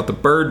say about the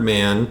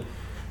Birdman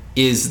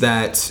is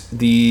that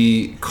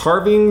the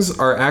carvings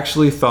are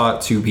actually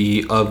thought to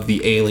be of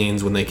the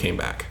aliens when they came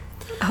back.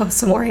 Oh,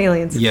 some more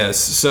aliens. Yes.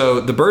 So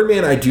the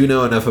Birdman I do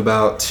know enough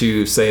about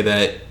to say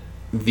that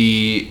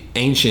the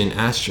ancient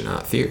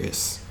astronaut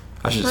theorists...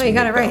 I should just make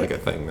that right. A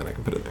thing, then I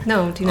can put it there.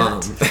 No, do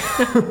not.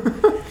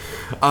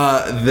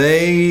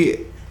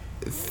 They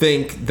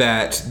think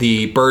that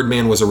the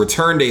Birdman was a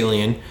returned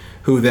alien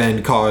who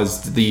then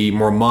caused the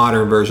more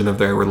modern version of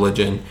their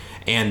religion,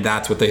 and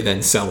that's what they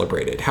then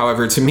celebrated.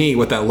 However, to me,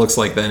 what that looks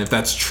like then, if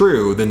that's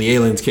true, then the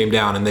aliens came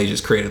down and they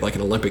just created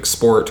an Olympic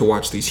sport to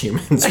watch these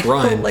humans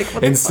run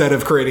instead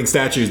of creating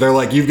statues. They're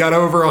like, you've got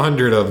over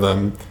 100 of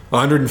them,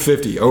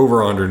 150, over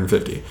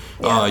 150.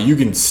 Yeah. You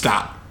can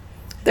stop.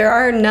 There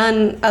are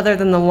none other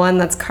than the one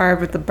that's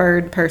carved with the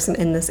bird person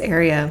in this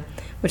area,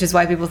 which is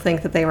why people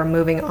think that they were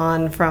moving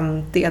on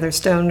from the other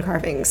stone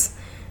carvings,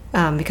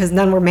 because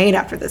none were made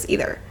after this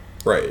either.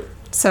 Right.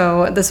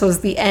 So this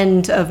was the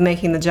end of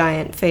making the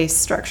giant face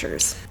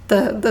structures.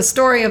 The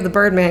story of the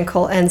Birdman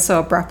cult ends so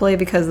abruptly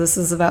because this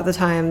is about the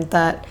time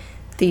that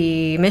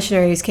the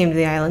missionaries came to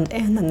the island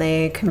and then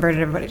they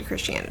converted everybody to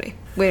Christianity.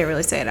 We didn't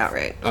really say it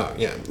outright. Oh,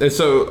 yeah. And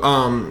so,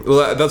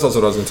 that's also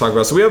what I was going to talk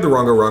about. So we have the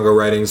Rongo Rongo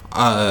writings.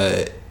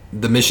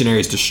 The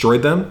missionaries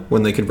destroyed them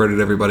when they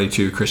converted everybody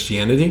to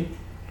Christianity.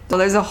 So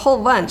there's a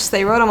whole bunch.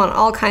 They wrote them on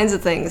all kinds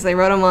of things. They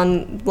wrote them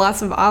on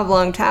lots of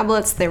oblong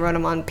tablets. They wrote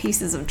them on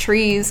pieces of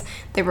trees.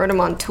 They wrote them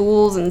on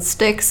tools and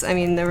sticks. I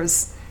mean,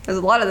 there's a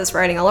lot of this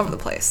writing all over the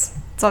place.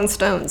 It's on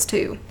stones,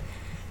 too.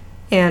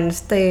 And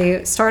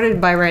they started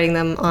by writing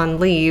them on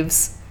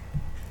leaves,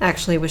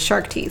 actually with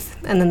shark teeth,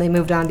 and then they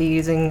moved on to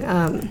using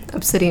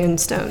obsidian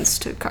stones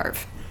to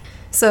carve.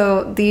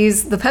 So the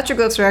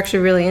petroglyphs are actually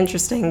really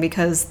interesting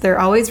because they're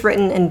always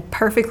written in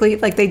perfectly,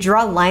 they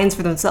draw lines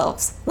for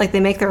themselves. They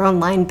make their own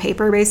lined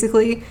paper,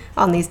 basically,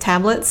 on these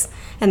tablets,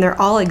 and they're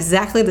all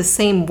exactly the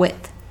same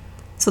width.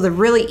 So they're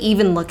really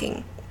even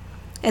looking.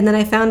 And then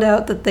I found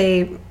out that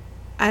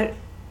I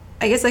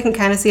guess I can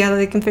kind of see how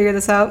they can figure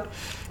this out,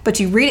 but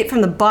you read it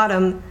from the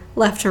bottom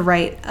left to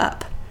right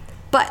up.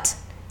 But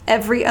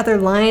every other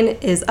line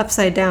is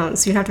upside down,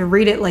 so you have to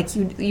read it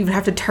you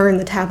have to turn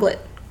the tablet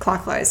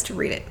clockwise to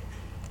read it.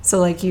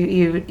 So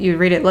you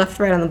read it left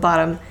to right on the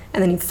bottom,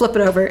 and then you flip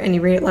it over, and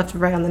you read it left to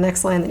right on the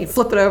next line, then you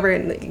flip it over,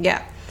 and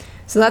yeah.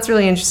 So that's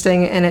really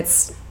interesting, and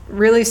it's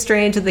really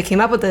strange that they came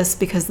up with this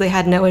because they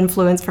had no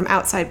influence from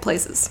outside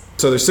places.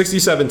 So there's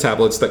 67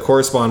 tablets that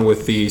correspond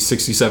with the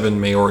 67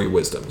 Maori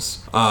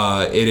wisdoms.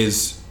 It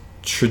is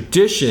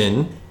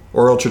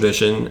oral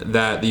tradition,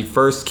 that the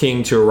first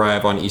king to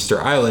arrive on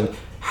Easter Island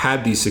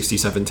had these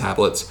 67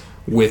 tablets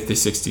with the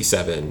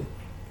 67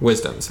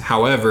 wisdoms.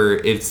 However,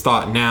 it's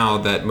thought now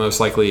that most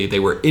likely they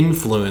were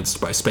influenced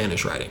by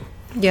Spanish writing.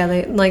 Yeah,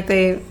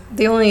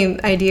 the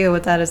only idea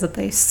with that is that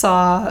they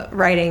saw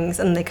writings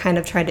and they kind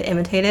of tried to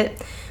imitate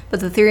it. But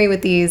the theory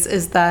with these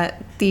is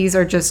that these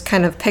are just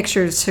kind of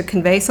pictures to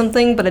convey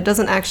something, but it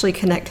doesn't actually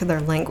connect to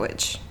their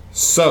language.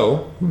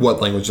 So,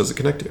 what language does it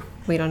connect to?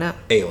 We don't know.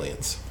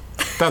 Aliens.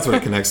 That's what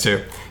it connects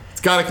to.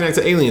 got to connect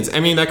to aliens. I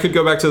mean, that could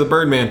go back to the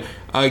Birdman.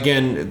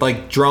 Again,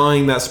 like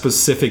drawing that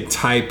specific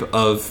type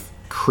of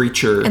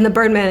creature. And the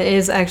Birdman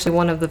is actually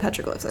one of the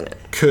petroglyphs in it.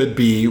 Could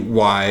be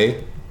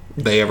why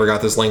they ever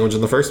got this language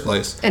in the first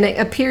place. And it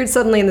appeared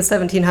suddenly in the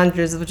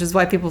 1700s, which is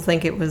why people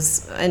think it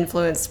was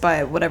influenced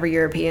by whatever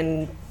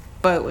European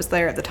boat was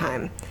there at the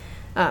time.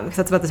 Because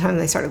that's about the time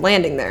they started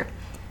landing there.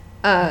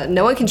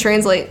 No one can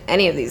translate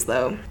any of these,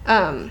 though.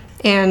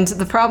 And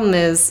the problem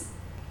is,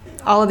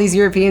 all of these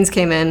Europeans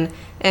came in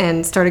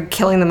and started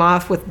killing them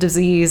off with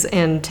disease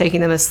and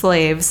taking them as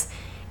slaves.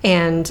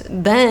 And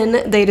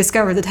then they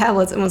discovered the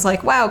tablets and was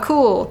like, wow,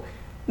 cool.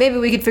 Maybe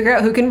we could figure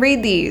out who can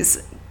read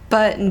these.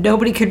 But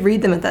nobody could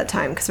read them at that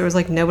time because there was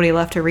like nobody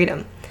left to read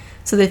them.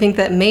 So they think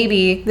that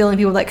maybe the only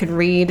people that could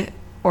read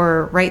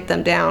or write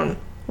them down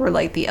were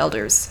like the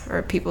elders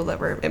or people that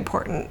were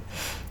important.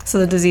 So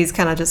the disease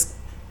kind of just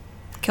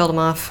killed them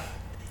off.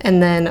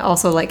 And then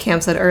also, like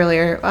Cam said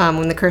earlier,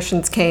 when the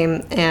Christians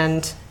came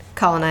and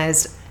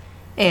colonized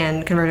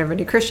and converted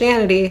everybody to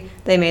Christianity,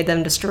 they made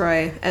them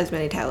destroy as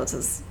many tablets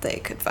as they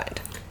could find.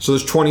 So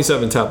there's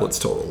 27 tablets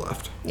total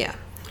left. Yeah.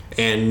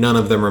 And none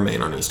of them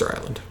remain on Easter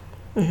Island.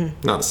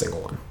 Mm-hmm. Not a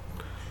single one.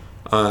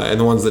 And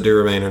the ones that do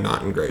remain are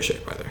not in great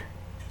shape either.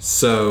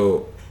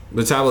 So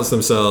the tablets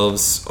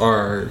themselves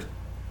are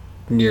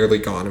nearly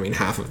gone. I mean,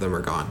 half of them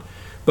are gone.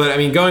 But I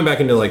mean, going back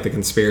into like the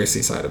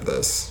conspiracy side of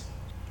this.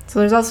 So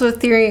there's also a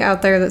theory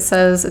out there that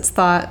says it's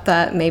thought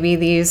that maybe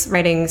these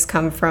writings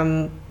come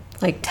from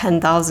like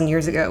 10,000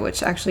 years ago,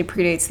 which actually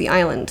predates the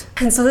island.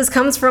 And so this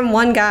comes from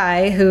one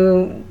guy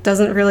who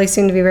doesn't really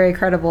seem to be very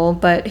credible,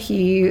 but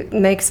he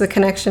makes the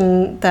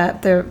connection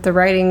that the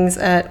writings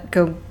at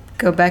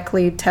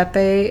Göbekli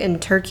Tepe in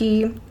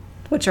Turkey,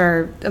 which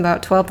are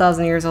about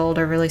 12,000 years old,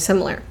 are really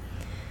similar.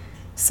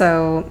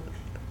 So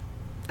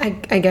I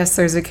guess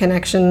there's a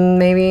connection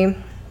maybe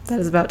that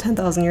is about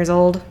 10,000 years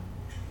old.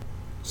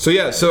 So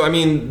yeah, so I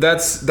mean,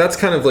 that's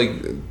kind of like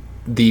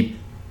the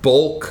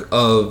bulk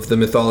of the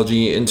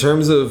mythology in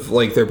terms of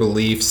like their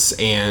beliefs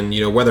and, you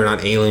know, whether or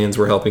not aliens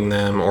were helping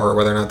them or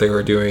whether or not they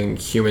were doing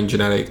human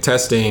genetic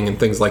testing and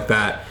things like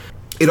that.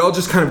 It all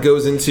just kind of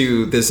goes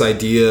into this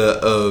idea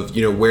of,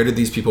 you know, where did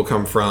these people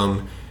come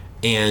from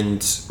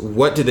and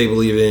what did they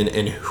believe in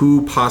and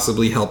who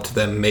possibly helped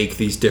them make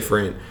these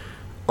different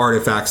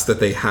artifacts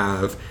that they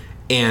have.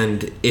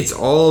 And it's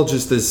all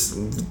just this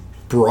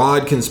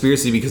broad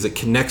conspiracy because it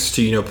connects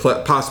to, you know,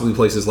 possibly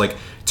places like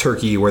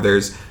Turkey where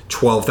there's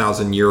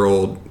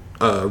 12,000-year-old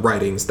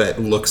writings that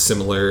look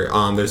similar.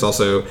 There's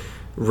also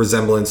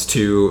resemblance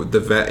to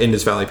the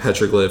Indus Valley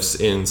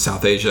petroglyphs in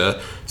South Asia.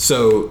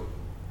 So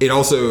it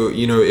also,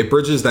 you know, it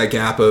bridges that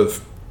gap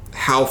of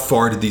how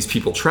far did these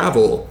people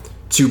travel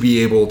to be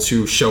able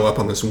to show up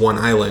on this one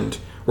island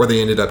where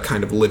they ended up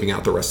kind of living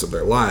out the rest of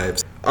their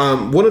lives.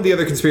 One of the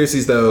other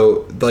conspiracies,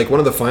 though, like one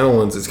of the final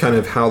ones, is kind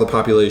of how the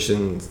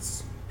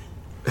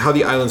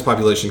island's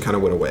population kind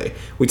of went away.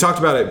 We talked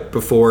about it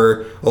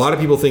before. A lot of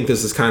people think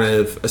this is kind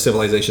of a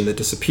civilization that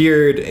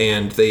disappeared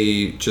and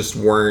they just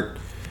weren't,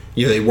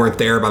 you know, they weren't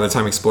there by the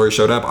time explorers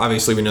showed up.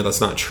 Obviously, we know that's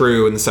not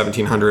true. In the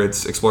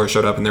 1700s, explorers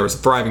showed up and there was a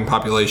thriving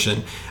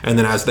population. And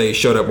then as they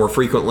showed up more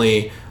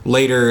frequently,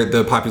 later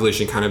the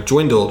population kind of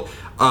dwindled.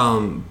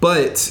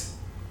 But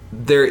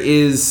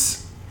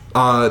there's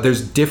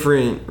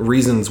different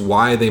reasons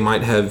why they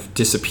might have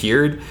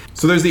disappeared.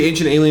 So there's the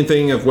ancient alien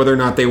thing of whether or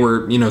not they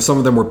were, you know, some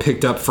of them were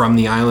picked up from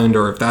the island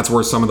or if that's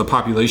where some of the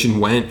population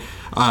went.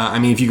 I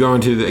mean, if you go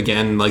into,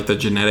 again, like the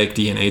genetic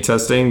DNA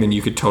testing, then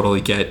you could totally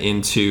get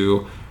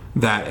into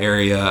that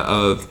area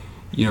of,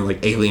 you know,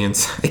 like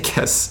aliens, I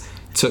guess,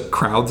 took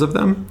crowds of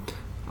them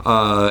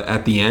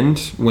at the end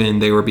when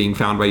they were being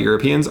found by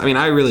Europeans. I mean,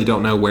 I really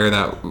don't know where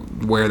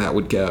that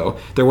would go.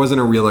 There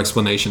wasn't a real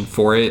explanation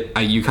for it.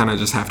 You kind of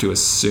just have to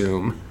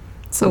assume.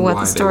 So what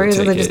the story is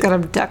that they just got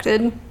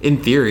abducted?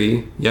 In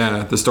theory,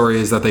 yeah. The story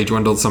is that they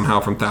dwindled somehow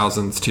from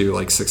thousands to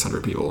like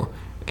 600 people.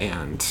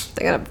 And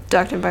they got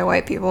abducted by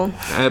white people.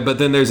 But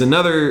then there's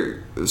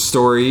another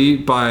story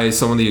by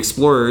some of the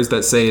explorers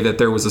that say that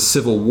there was a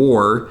civil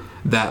war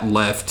that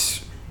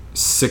left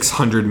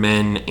 600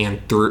 men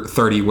and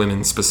 30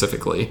 women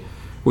specifically,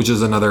 which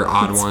is another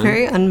odd one. It's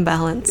very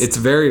unbalanced. It's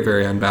very,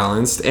 very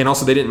unbalanced. And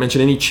also they didn't mention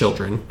any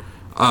children,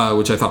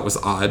 which I thought was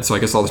odd. So I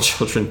guess all the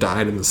children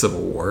died in the Civil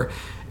War.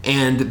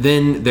 And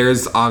then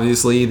there's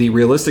obviously the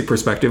realistic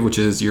perspective, which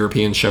is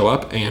Europeans show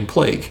up and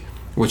plague,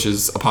 which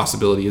is a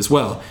possibility as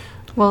well.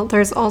 Well,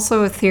 there's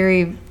also a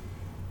theory,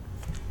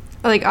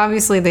 like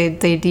obviously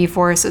they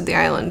deforested the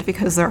island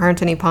because there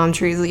aren't any palm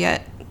trees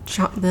yet.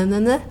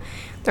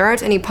 There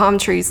aren't any palm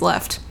trees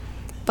left,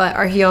 but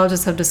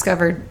archaeologists have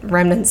discovered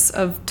remnants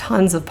of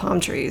tons of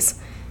palm trees,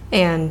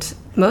 and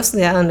most of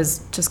the island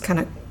is just kind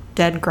of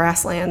dead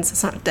grasslands.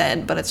 It's not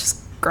dead, but it's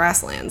just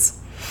grasslands.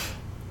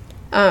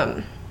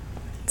 So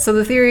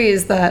the theory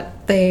is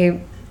that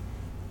they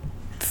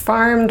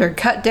farmed or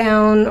cut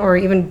down or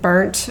even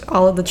burnt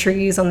all of the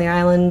trees on the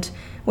island,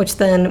 which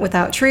then,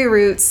 without tree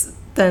roots,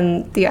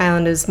 then the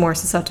island is more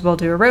susceptible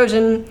to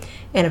erosion,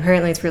 and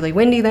apparently it's really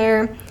windy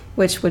there,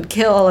 which would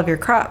kill all of your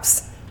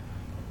crops.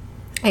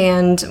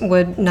 and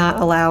would not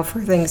allow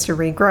for things to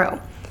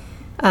regrow.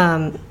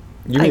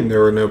 You mean there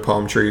were no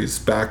palm trees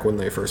back when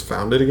they first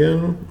found it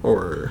again?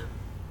 Or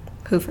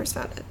Who first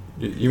found it?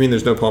 you mean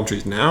there's no palm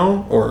trees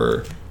now?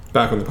 Or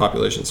back when the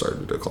population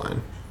started to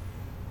decline?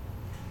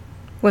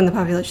 When the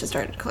population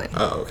started to decline.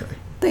 Oh, okay.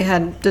 They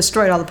had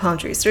destroyed all the palm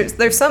trees.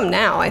 There's some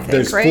now, I think,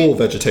 There's right? full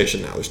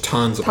vegetation now. There's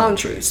tons of palm Palm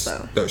trees. trees,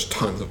 though. There's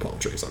tons of palm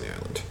trees on the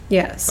island.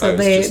 Yeah, I so was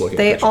they just looking at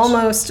they pictures.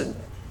 almost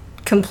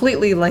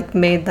completely like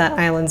made that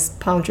island's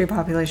palm tree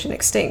population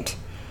extinct,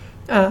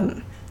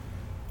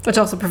 which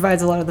also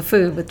provides a lot of the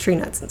food with tree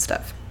nuts and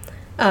stuff.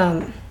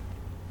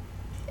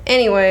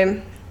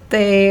 Anyway,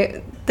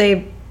 they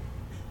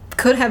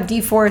could have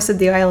deforested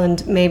the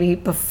island maybe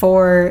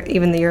before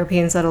even the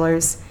European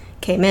settlers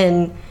came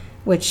in,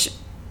 which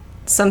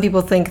some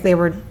people think they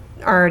were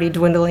already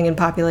dwindling in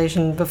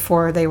population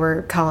before they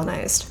were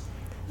colonized.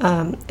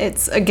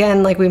 It's,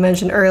 again, like we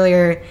mentioned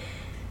earlier,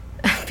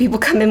 people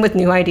come in with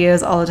new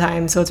ideas all the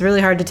time, so it's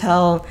really hard to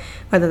tell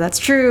whether that's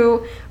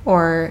true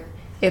or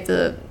if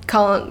the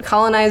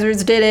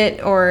colonizers did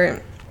it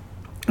or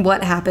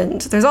what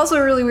happened. There's also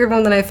a really weird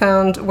one that I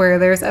found where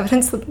there's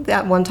evidence that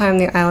at one time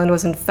the island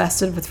was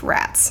infested with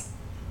rats.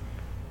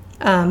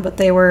 But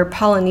they were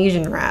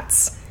Polynesian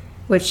rats,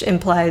 which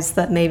implies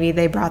that maybe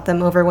they brought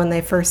them over when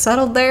they first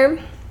settled there,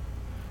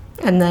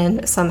 and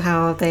then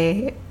somehow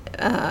they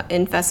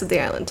infested the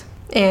island.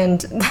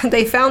 And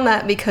they found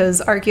that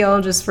because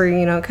archaeologists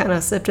were, kind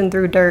of sifting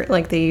through dirt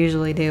like they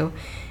usually do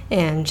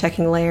and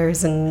checking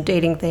layers and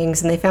dating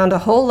things, and they found a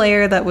whole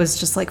layer that was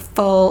just like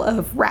full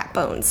of rat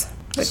bones.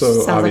 Which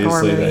So sounds like a horror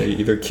obviously movie. they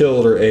either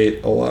killed or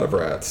ate a lot of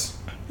rats.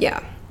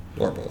 Yeah.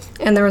 Or both.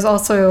 And there was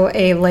also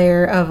a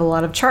layer of a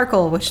lot of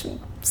charcoal, which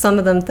some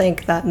of them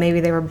think that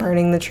maybe they were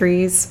burning the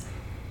trees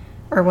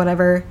or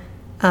whatever.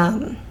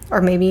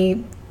 Or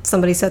maybe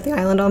somebody set the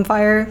island on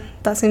fire.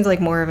 That seems like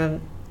more of a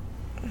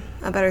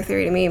better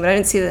theory to me, but I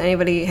didn't see that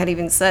anybody had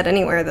even said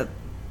anywhere that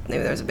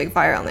maybe there was a big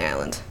fire on the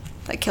island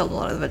that killed a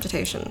lot of the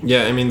vegetation.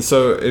 Yeah, I mean,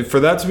 so for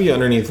that to be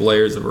underneath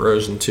layers of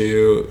erosion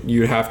too,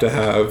 you'd have to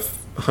have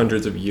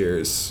hundreds of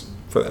years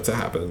for that to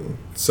happen.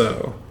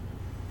 So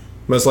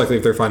most likely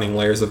if they're finding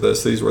layers of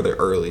this, these were the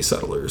early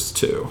settlers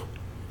too.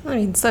 I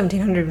mean,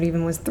 1700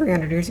 even was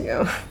 300 years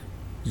ago.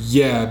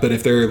 Yeah, but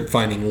if they're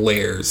finding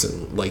layers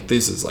and like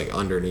this is like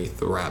underneath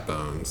the rat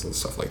bones and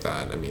stuff like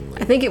that, I mean, I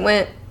like, think it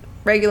went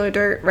regular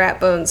dirt, rat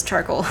bones,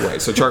 charcoal.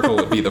 right, so charcoal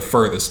would be the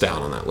furthest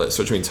down on that list,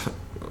 which means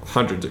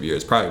hundreds of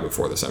years, probably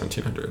before the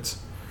 1700s.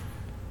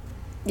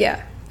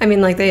 Yeah. I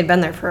mean, like, they had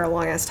been there for a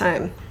long-ass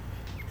time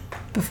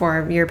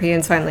before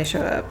Europeans finally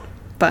showed up.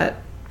 But,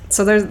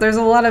 so there's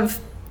a lot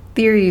of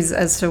theories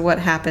as to what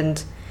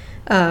happened.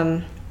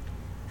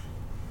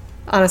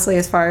 Honestly,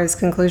 as far as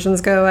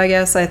conclusions go, I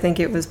guess, I think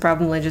it was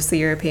probably just the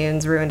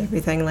Europeans ruined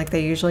everything like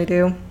they usually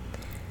do.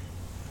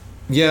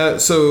 Yeah,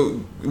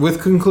 so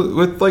with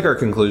like our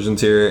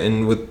conclusions here,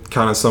 and with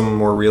kind of some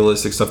more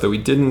realistic stuff that we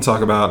didn't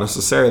talk about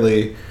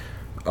necessarily,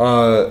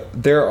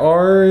 there's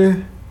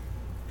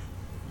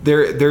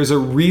a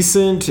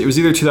recent, it was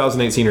either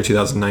 2018 or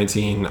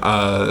 2019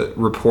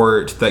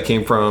 report that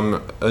came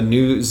from a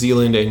New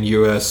Zealand and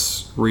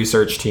U.S.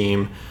 research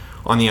team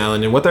on the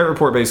island, and what that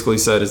report basically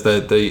said is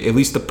that at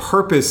least the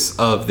purpose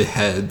of the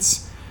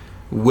heads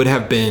would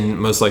have been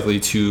most likely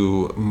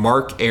to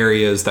mark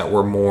areas that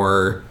were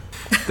more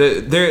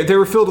they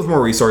were filled with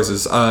more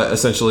resources,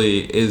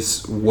 essentially,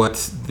 is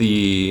what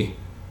the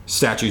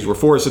statues were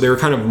for. So they were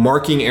kind of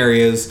marking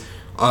areas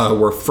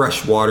where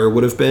fresh water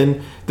would have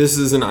been. This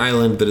is an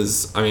island that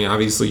is, I mean,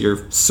 obviously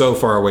you're so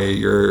far away.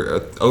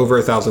 You're over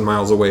 1,000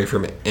 miles away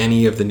from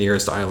any of the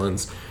nearest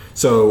islands.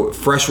 So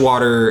fresh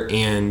water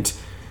and,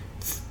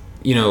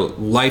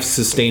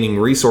 life-sustaining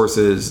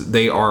resources,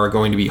 they are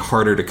going to be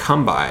harder to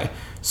come by.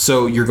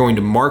 So you're going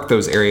to mark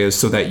those areas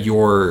so that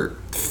your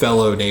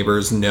fellow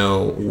neighbors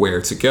know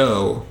where to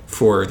go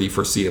for the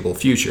foreseeable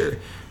future.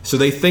 So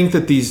they think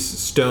that these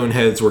stone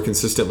heads were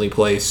consistently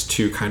placed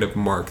to kind of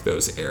mark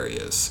those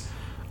areas.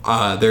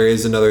 There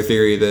is another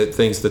theory that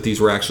thinks that these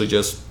were actually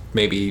just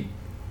maybe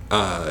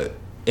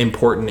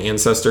important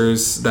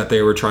ancestors that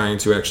they were trying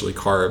to actually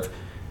carve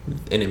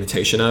an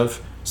imitation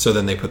of. So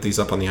then they put these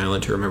up on the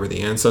island to remember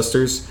the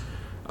ancestors.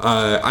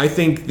 I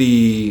think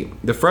the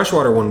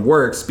freshwater one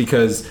works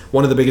because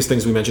one of the biggest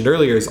things we mentioned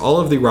earlier is all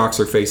of the rocks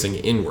are facing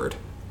inward.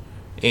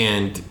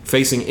 And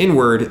facing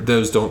inward,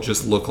 those don't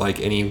just look like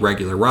any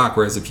regular rock,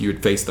 whereas if you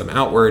would face them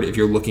outward, if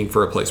you're looking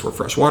for a place where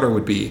fresh water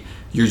would be,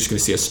 you're just going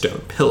to see a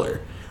stone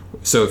pillar.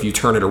 So if you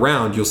turn it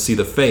around, you'll see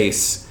the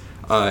face,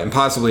 and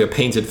possibly a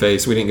painted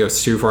face. We didn't go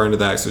too far into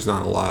that because there's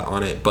not a lot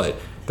on it, but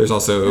there's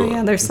also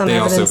there's some they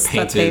also evidence that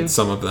painted they've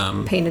some of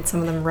them. Painted some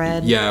of them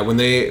red. Yeah, when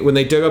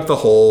they dug up the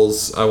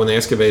holes, when they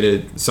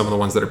excavated some of the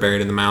ones that are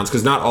buried in the mounds,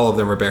 because not all of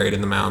them are buried in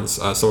the mounds.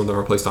 Some of them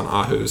are placed on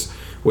ahus,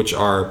 which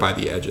are by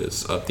the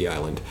edges of the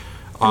island.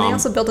 And they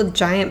also built a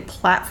giant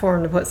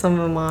platform to put some of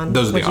them on.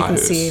 Those are which the you can Ahus,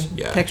 see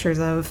yeah. pictures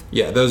of.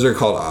 Yeah, those are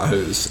called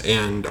Ahus.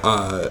 And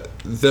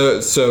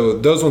so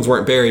those ones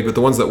weren't buried, but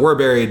the ones that were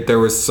buried, there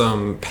was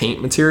some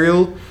paint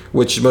material,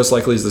 which most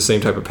likely is the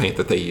same type of paint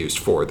that they used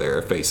for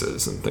their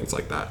faces and things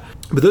like that.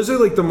 But those are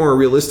like the more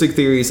realistic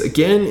theories.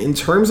 Again, in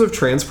terms of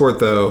transport,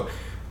 though,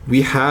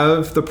 we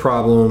have the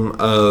problem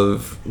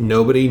of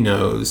nobody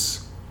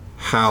knows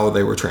how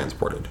they were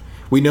transported.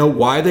 We know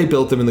why they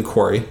built them in the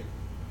quarry.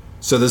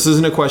 So this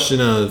isn't a question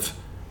of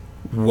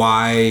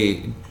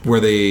why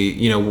were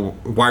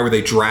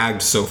they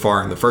dragged so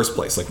far in the first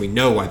place. Like, we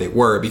know why they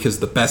were, because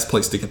the best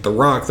place to get the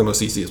rock, the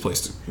easiest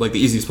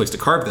place to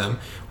carve them,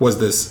 was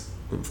this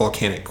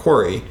volcanic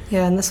quarry.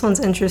 Yeah, and this one's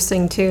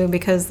interesting too,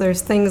 because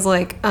there's things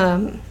like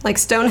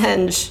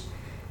Stonehenge.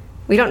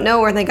 We don't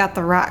know where they got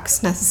the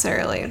rocks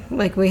necessarily.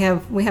 Like, we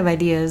have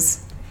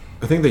ideas.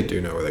 I think they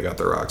do know where they got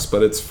the rocks,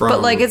 but it's from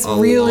But like, it's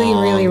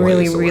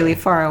really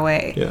far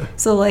away. Yeah.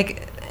 So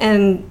like,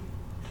 and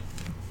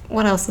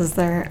what else is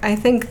there? I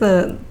think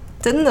didn't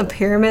the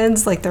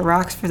pyramids, like the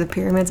rocks for the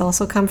pyramids,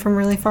 also come from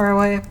really far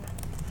away?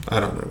 I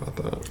don't know about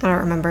that. I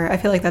don't remember. I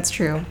feel like that's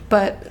true.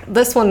 But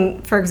this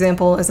one, for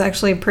example, is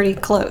actually pretty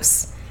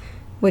close,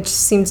 which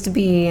seems to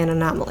be an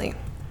anomaly.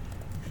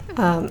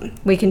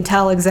 We can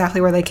tell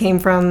exactly where they came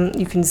from.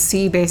 You can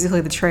see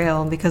basically the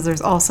trail, because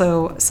there's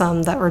also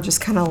some that were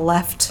just kind of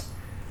left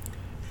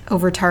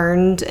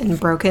overturned and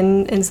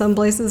broken in some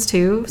places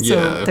too. So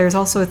Yeah. there's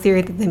also a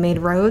theory that they made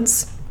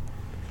roads.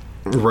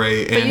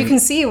 Right. But you can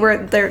see where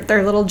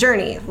their little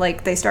journey.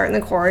 Like, they start in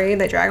the quarry,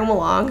 they drag them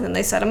along, and then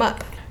they set them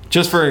up.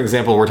 Just for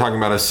example, we're talking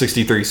about a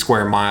 63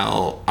 square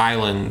mile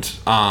island,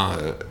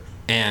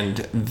 and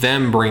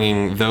them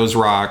bringing those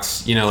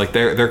rocks, like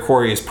their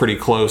quarry is pretty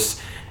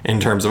close in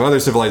terms of other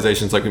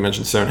civilizations, like we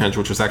mentioned Stonehenge,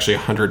 which was actually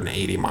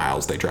 180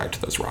 miles they dragged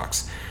those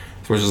rocks,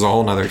 which is a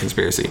whole nother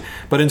conspiracy.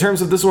 But in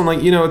terms of this one,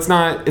 it's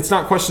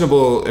not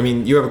questionable. I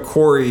mean, you have a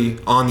quarry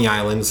on the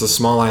island. It's a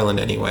small island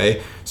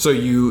anyway, so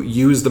you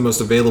use the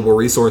most available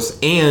resource,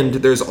 and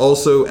there's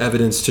also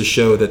evidence to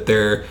show that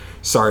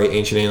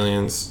ancient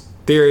aliens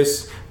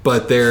theorists,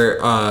 but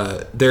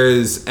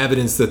there's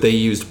evidence that they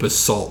used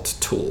basalt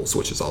tools,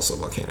 which is also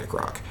volcanic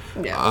rock.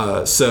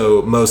 Yeah.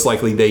 So most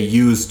likely they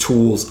used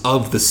tools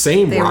of the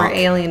same rock were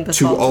alien to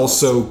basalt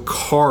also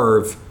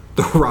carve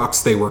the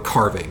rocks they were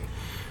carving.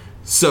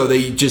 So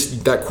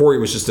that quarry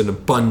was just an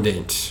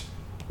abundant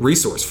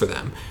resource for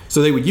them.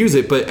 So they would use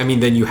it, but I mean,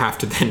 then you have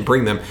to then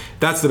bring them.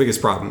 That's the biggest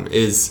problem,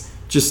 is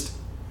just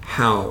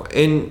how.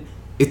 And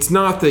it's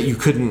not that you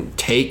couldn't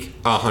take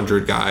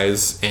 100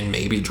 guys and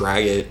maybe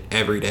drag it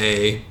every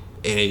day,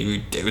 and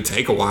it would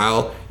take a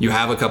while. You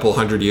have a couple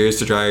hundred years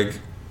to drag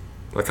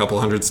a couple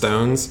hundred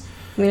stones.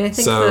 I mean, I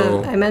think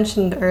I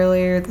mentioned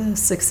earlier the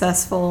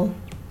successful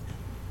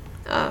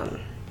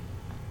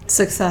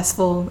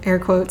air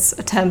quotes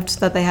attempt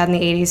that they had in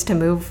the 80s to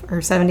move, or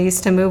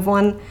 70s to move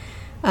one.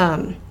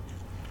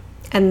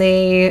 And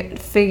they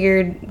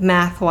figured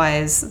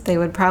math-wise they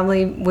would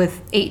probably,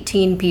 with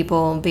 18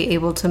 people, be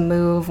able to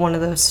move one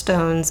of those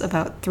stones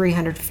about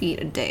 300 feet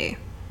a day.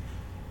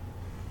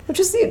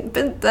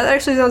 That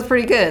actually sounds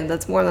pretty good.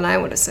 That's more than I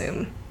would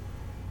assume.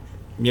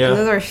 Yeah. And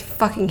those are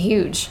fucking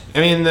huge. I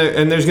mean,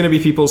 and there's going to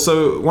be people.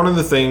 So one of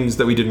the things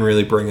that we didn't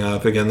really bring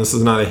up, again, this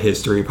is not a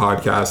history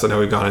podcast. I know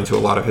we've gone into a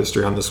lot of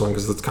history on this one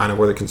because that's kind of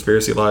where the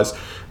conspiracy lies.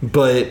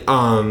 But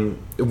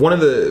one of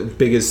the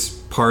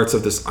biggest parts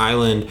of this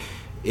island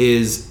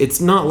is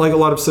it's not like a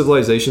lot of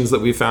civilizations that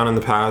we've found in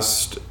the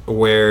past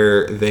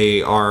where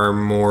they are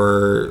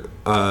more...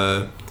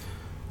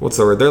 what's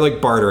the word? They're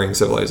like bartering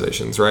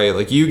civilizations, right?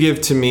 Like, you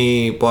give to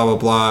me, blah, blah,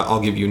 blah,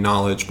 I'll give you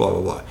knowledge, blah,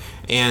 blah, blah.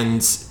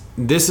 And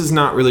this is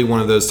not really one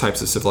of those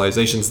types of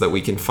civilizations that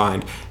we can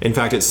find. In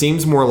fact, it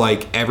seems more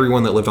like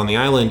everyone that lived on the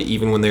island,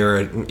 even when they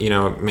were,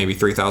 maybe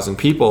 3,000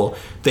 people,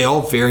 they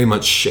all very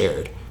much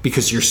shared,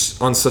 because you're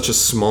on such a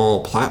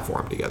small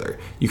platform together.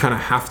 You kind of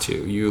have to.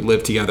 You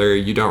live together.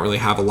 You don't really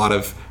have a lot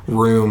of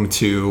room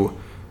to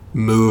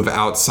move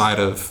outside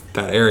of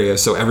that area.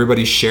 So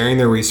everybody's sharing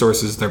their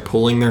resources. They're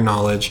pooling their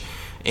knowledge.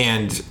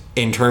 And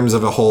in terms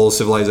of a whole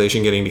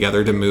civilization getting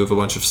together to move a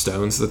bunch of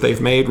stones that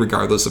they've made,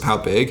 regardless of how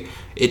big,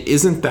 it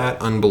isn't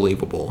that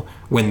unbelievable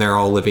when they're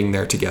all living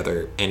there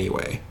together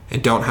anyway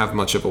and don't have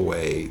much of a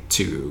way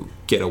to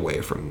get away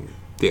from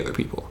the other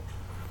people.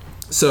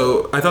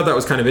 So I thought that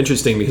was kind of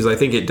interesting, because I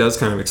think it does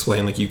kind of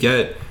explain, like, you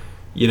get,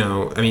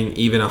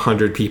 even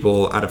 100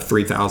 people out of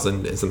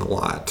 3,000 isn't a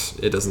lot.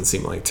 It doesn't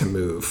seem like to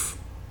move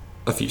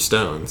a few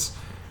stones.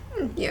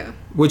 Yeah.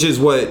 Which is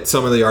what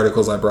some of the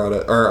articles I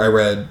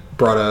read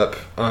brought up.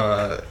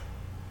 I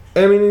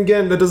mean,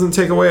 again, that doesn't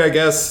take away, I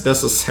guess,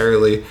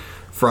 necessarily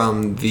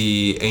from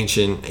the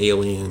ancient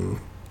alien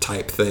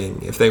type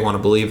thing. If they want to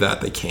believe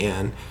that, they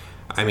can.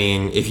 I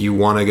mean, if you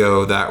want to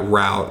go that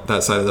route,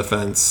 that side of the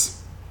fence,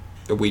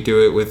 we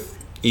do it with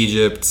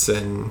Egypt,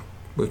 and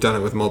we've done it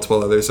with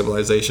multiple other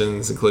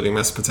civilizations, including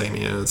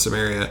Mesopotamia and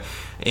Sumeria.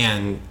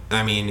 And,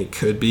 I mean, it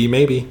could be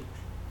maybe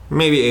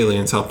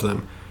aliens helped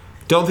them.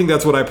 Don't think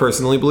that's what I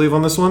personally believe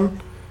on this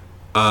one.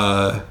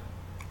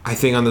 I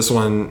think on this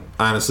one,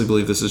 I honestly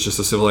believe this is just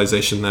a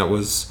civilization that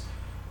was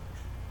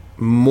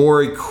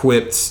more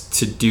equipped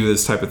to do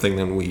this type of thing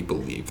than we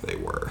believe they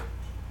were.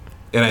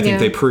 And I think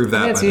they prove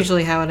that. That's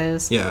usually how it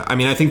is. Yeah, I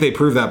mean, I think they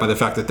prove that by the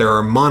fact that there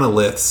are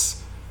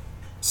monoliths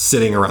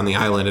sitting around the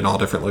island in all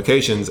different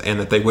locations, and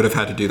that they would have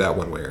had to do that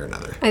one way or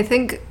another. I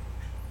think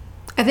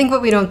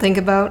what we don't think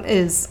about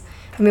is,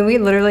 I mean, we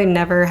literally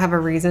never have a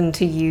reason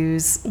to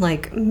use,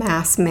 like,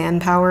 mass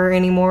manpower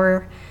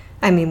anymore.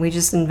 I mean, we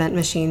just invent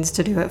machines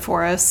to do it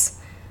for us.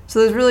 So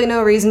there's really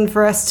no reason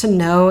for us to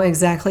know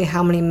exactly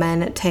how many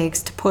men it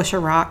takes to push a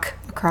rock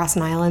across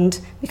an island,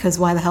 because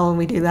why the hell would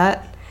we do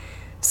that?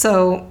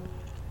 So,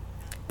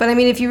 but I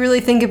mean, if you really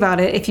think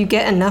about it, if you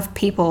get enough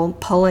people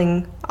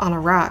pulling on a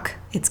rock,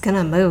 it's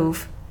gonna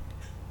move.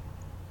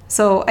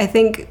 So I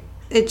think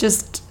it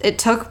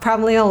took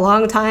probably a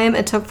long time,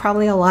 it took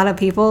probably a lot of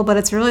people, but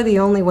it's really the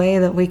only way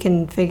that we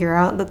can figure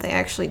out that they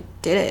actually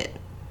did it.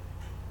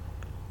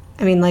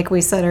 I mean, like we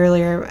said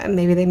earlier,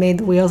 maybe they made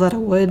the wheels out of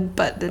wood,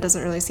 but it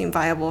doesn't really seem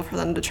viable for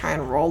them to try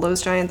and roll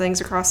those giant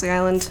things across the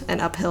island and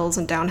up hills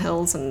and down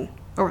hills and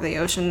over the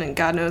ocean and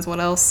God knows what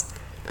else.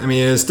 I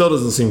mean, it still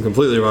doesn't seem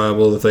completely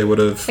viable that they would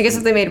have... I guess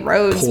if they made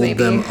roads, pulled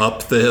maybe. them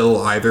up the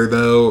hill either,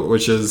 though,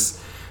 which is...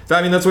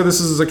 I mean, that's why this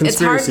is a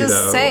conspiracy, It's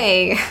hard to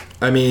say.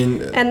 I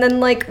mean... And then,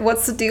 like,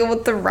 what's the deal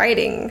with the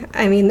writing?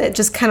 I mean, it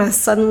just kind of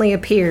suddenly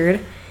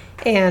appeared,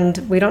 and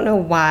we don't know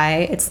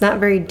why. It's not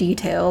very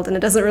detailed, and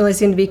it doesn't really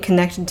seem to be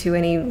connected to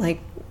any, like...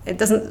 It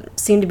doesn't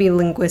seem to be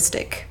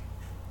linguistic.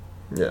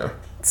 Yeah.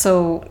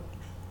 So...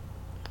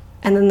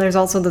 And then there's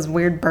also this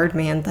weird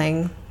Birdman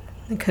thing.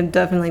 It could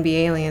definitely be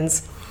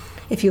aliens.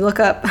 If you look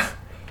up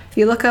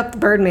the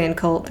Birdman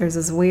cult, there's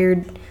this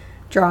weird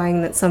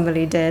drawing that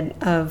somebody did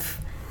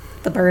of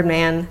the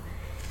Birdman,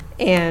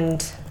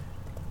 and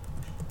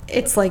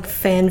it's like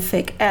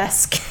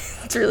fanfic-esque.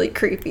 It's really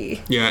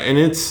creepy. Yeah, and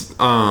it's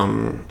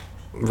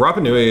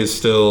Rapa Nui is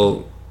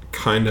still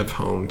kind of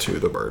home to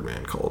the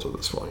Birdman cult at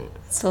this point.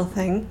 Still a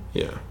thing?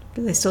 Yeah.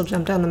 Do they still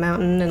jump down the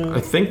mountain and I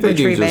think they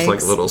do retrieve just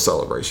eggs? like little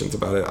celebrations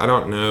about it. I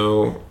don't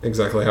know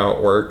exactly how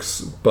it works,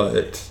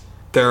 but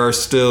there's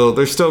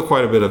still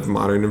quite a bit of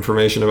modern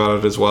information about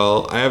it as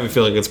well. I have a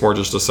feeling it's more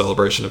just a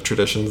celebration of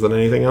traditions than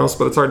anything else,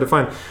 but it's hard to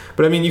find.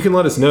 But I mean, you can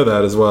let us know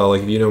that as well.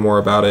 Like, if you know more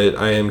about it,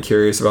 I am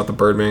curious about the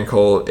Birdman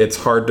cult. It's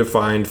hard to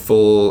find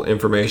full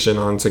information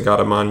on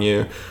Tagata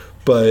Manyu,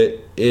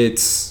 but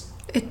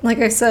like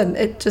I said,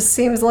 it just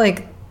seems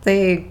like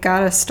they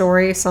got a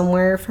story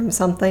somewhere from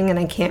something, and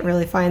I can't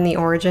really find the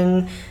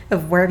origin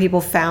of where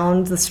people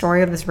found the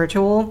story of this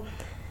ritual.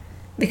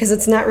 Because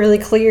it's not really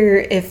clear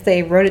if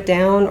they wrote it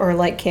down, or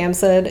like Cam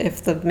said,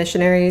 if the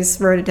missionaries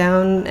wrote it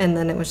down and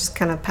then it was just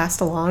kind of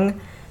passed along.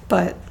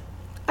 But,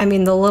 I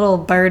mean, the little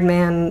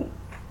Birdman,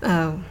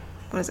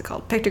 what is it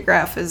called?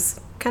 Pictograph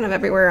is kind of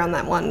everywhere on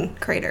that one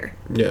crater.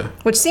 Yeah.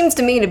 Which seems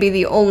to me to be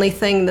the only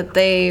thing that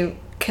they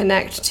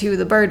connect to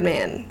the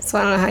Birdman. So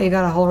I don't know how you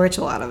got a whole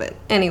ritual out of it.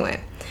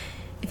 Anyway,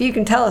 if you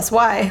can tell us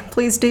why,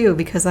 please do,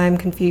 because I'm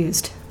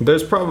confused.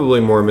 There's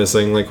probably more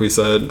missing, like we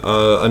said.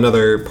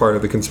 Another part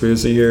of the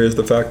conspiracy here is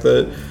the fact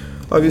that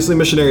obviously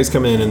missionaries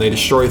come in and they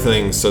destroy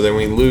things, so then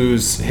we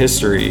lose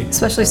history.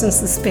 Especially since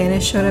the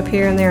Spanish showed up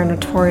here and they are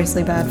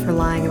notoriously bad for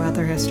lying about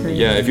their history.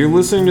 Yeah, if you're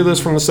listening to this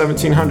from the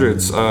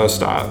 1700s,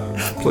 stop.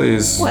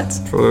 Please. What?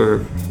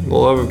 For the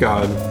love of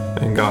God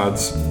and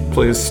gods,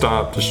 please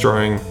stop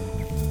destroying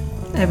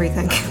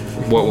Everything.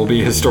 what will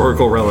be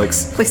historical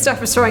relics. Please stop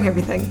destroying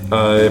everything.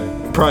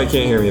 Probably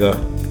can't hear me though,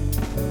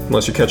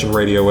 unless you're catching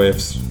radio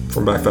waves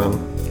from back then.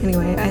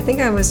 Anyway, I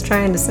think I was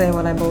trying to say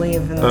what I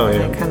believe, and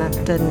I kind of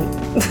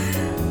didn't.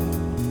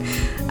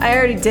 I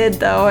already did,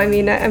 though. I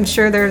mean, I'm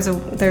sure there's a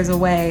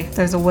way,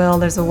 there's a will,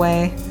 there's a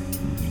way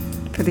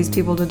for these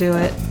people to do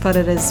it, but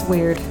it is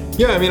weird.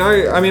 Yeah,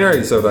 I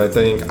already said that.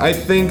 I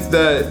think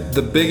that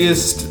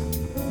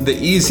the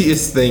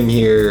easiest thing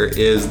here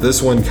is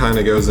this one kind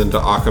of goes into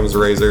Occam's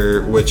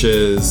razor, which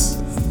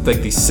is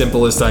like the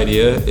simplest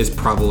idea is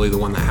probably the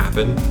one that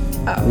happened,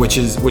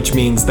 which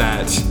means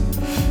that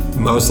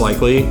most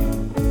likely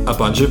a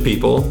bunch of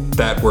people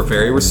that were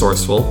very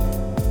resourceful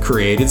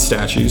created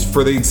statues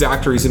for the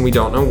exact reason we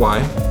don't know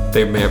why.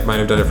 They might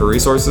have done it for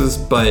resources,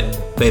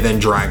 but they then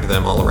dragged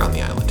them all around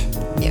the island.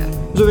 Yeah.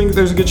 So I think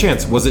there's a good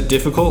chance. Was it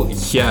difficult?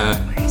 Yeah,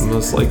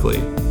 most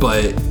likely.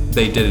 But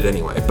they did it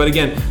anyway. But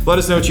again, let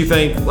us know what you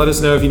think. Let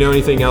us know if you know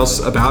anything else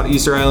about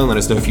Easter Island. Let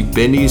us know if you've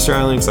been to Easter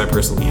Island, because I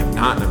personally have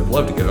not, and I would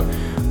love to go.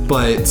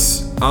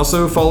 But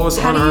also follow us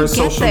on our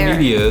social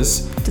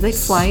medias. Do they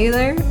fly you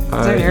there? Is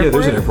there an airport? Yeah,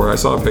 there's an airport. I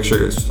saw a picture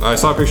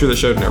that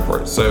showed an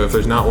airport. So if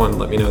there's not one,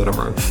 let me know that I'm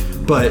wrong.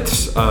 But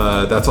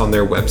that's on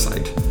their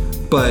website.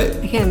 But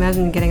I can't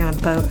imagine getting on a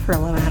boat for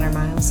 1,100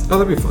 miles. Oh,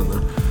 that'd be fun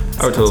though.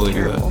 I would totally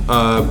terrible. do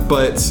that.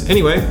 But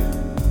anyway,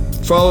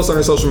 follow us on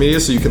our social media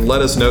so you can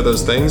let us know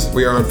those things.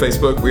 We are on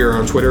Facebook. We are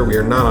on Twitter. We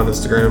are not on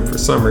Instagram for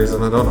some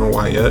reason. I don't know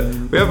why yet.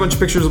 We have a bunch of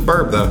pictures of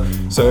Burb though.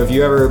 So if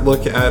you ever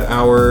look at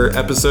our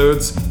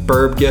episodes,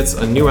 Burb gets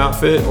a new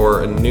outfit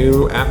or a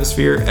new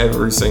atmosphere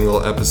every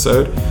single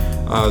episode.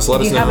 So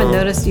let us You know. haven't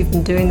noticed you've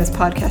been doing this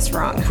podcast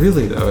wrong.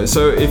 Really though.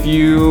 So if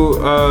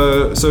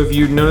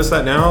you notice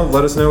that now,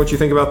 let us know what you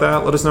think about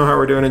that. Let us know how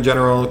we're doing in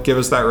general. Give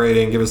us that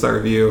rating. Give us that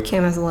review.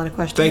 Cam has a lot of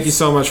questions. Thank you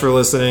so much for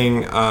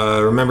listening.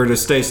 Remember to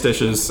stay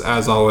stitches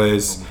as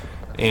always,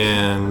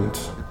 and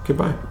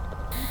goodbye.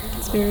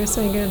 Spirit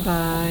say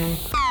goodbye.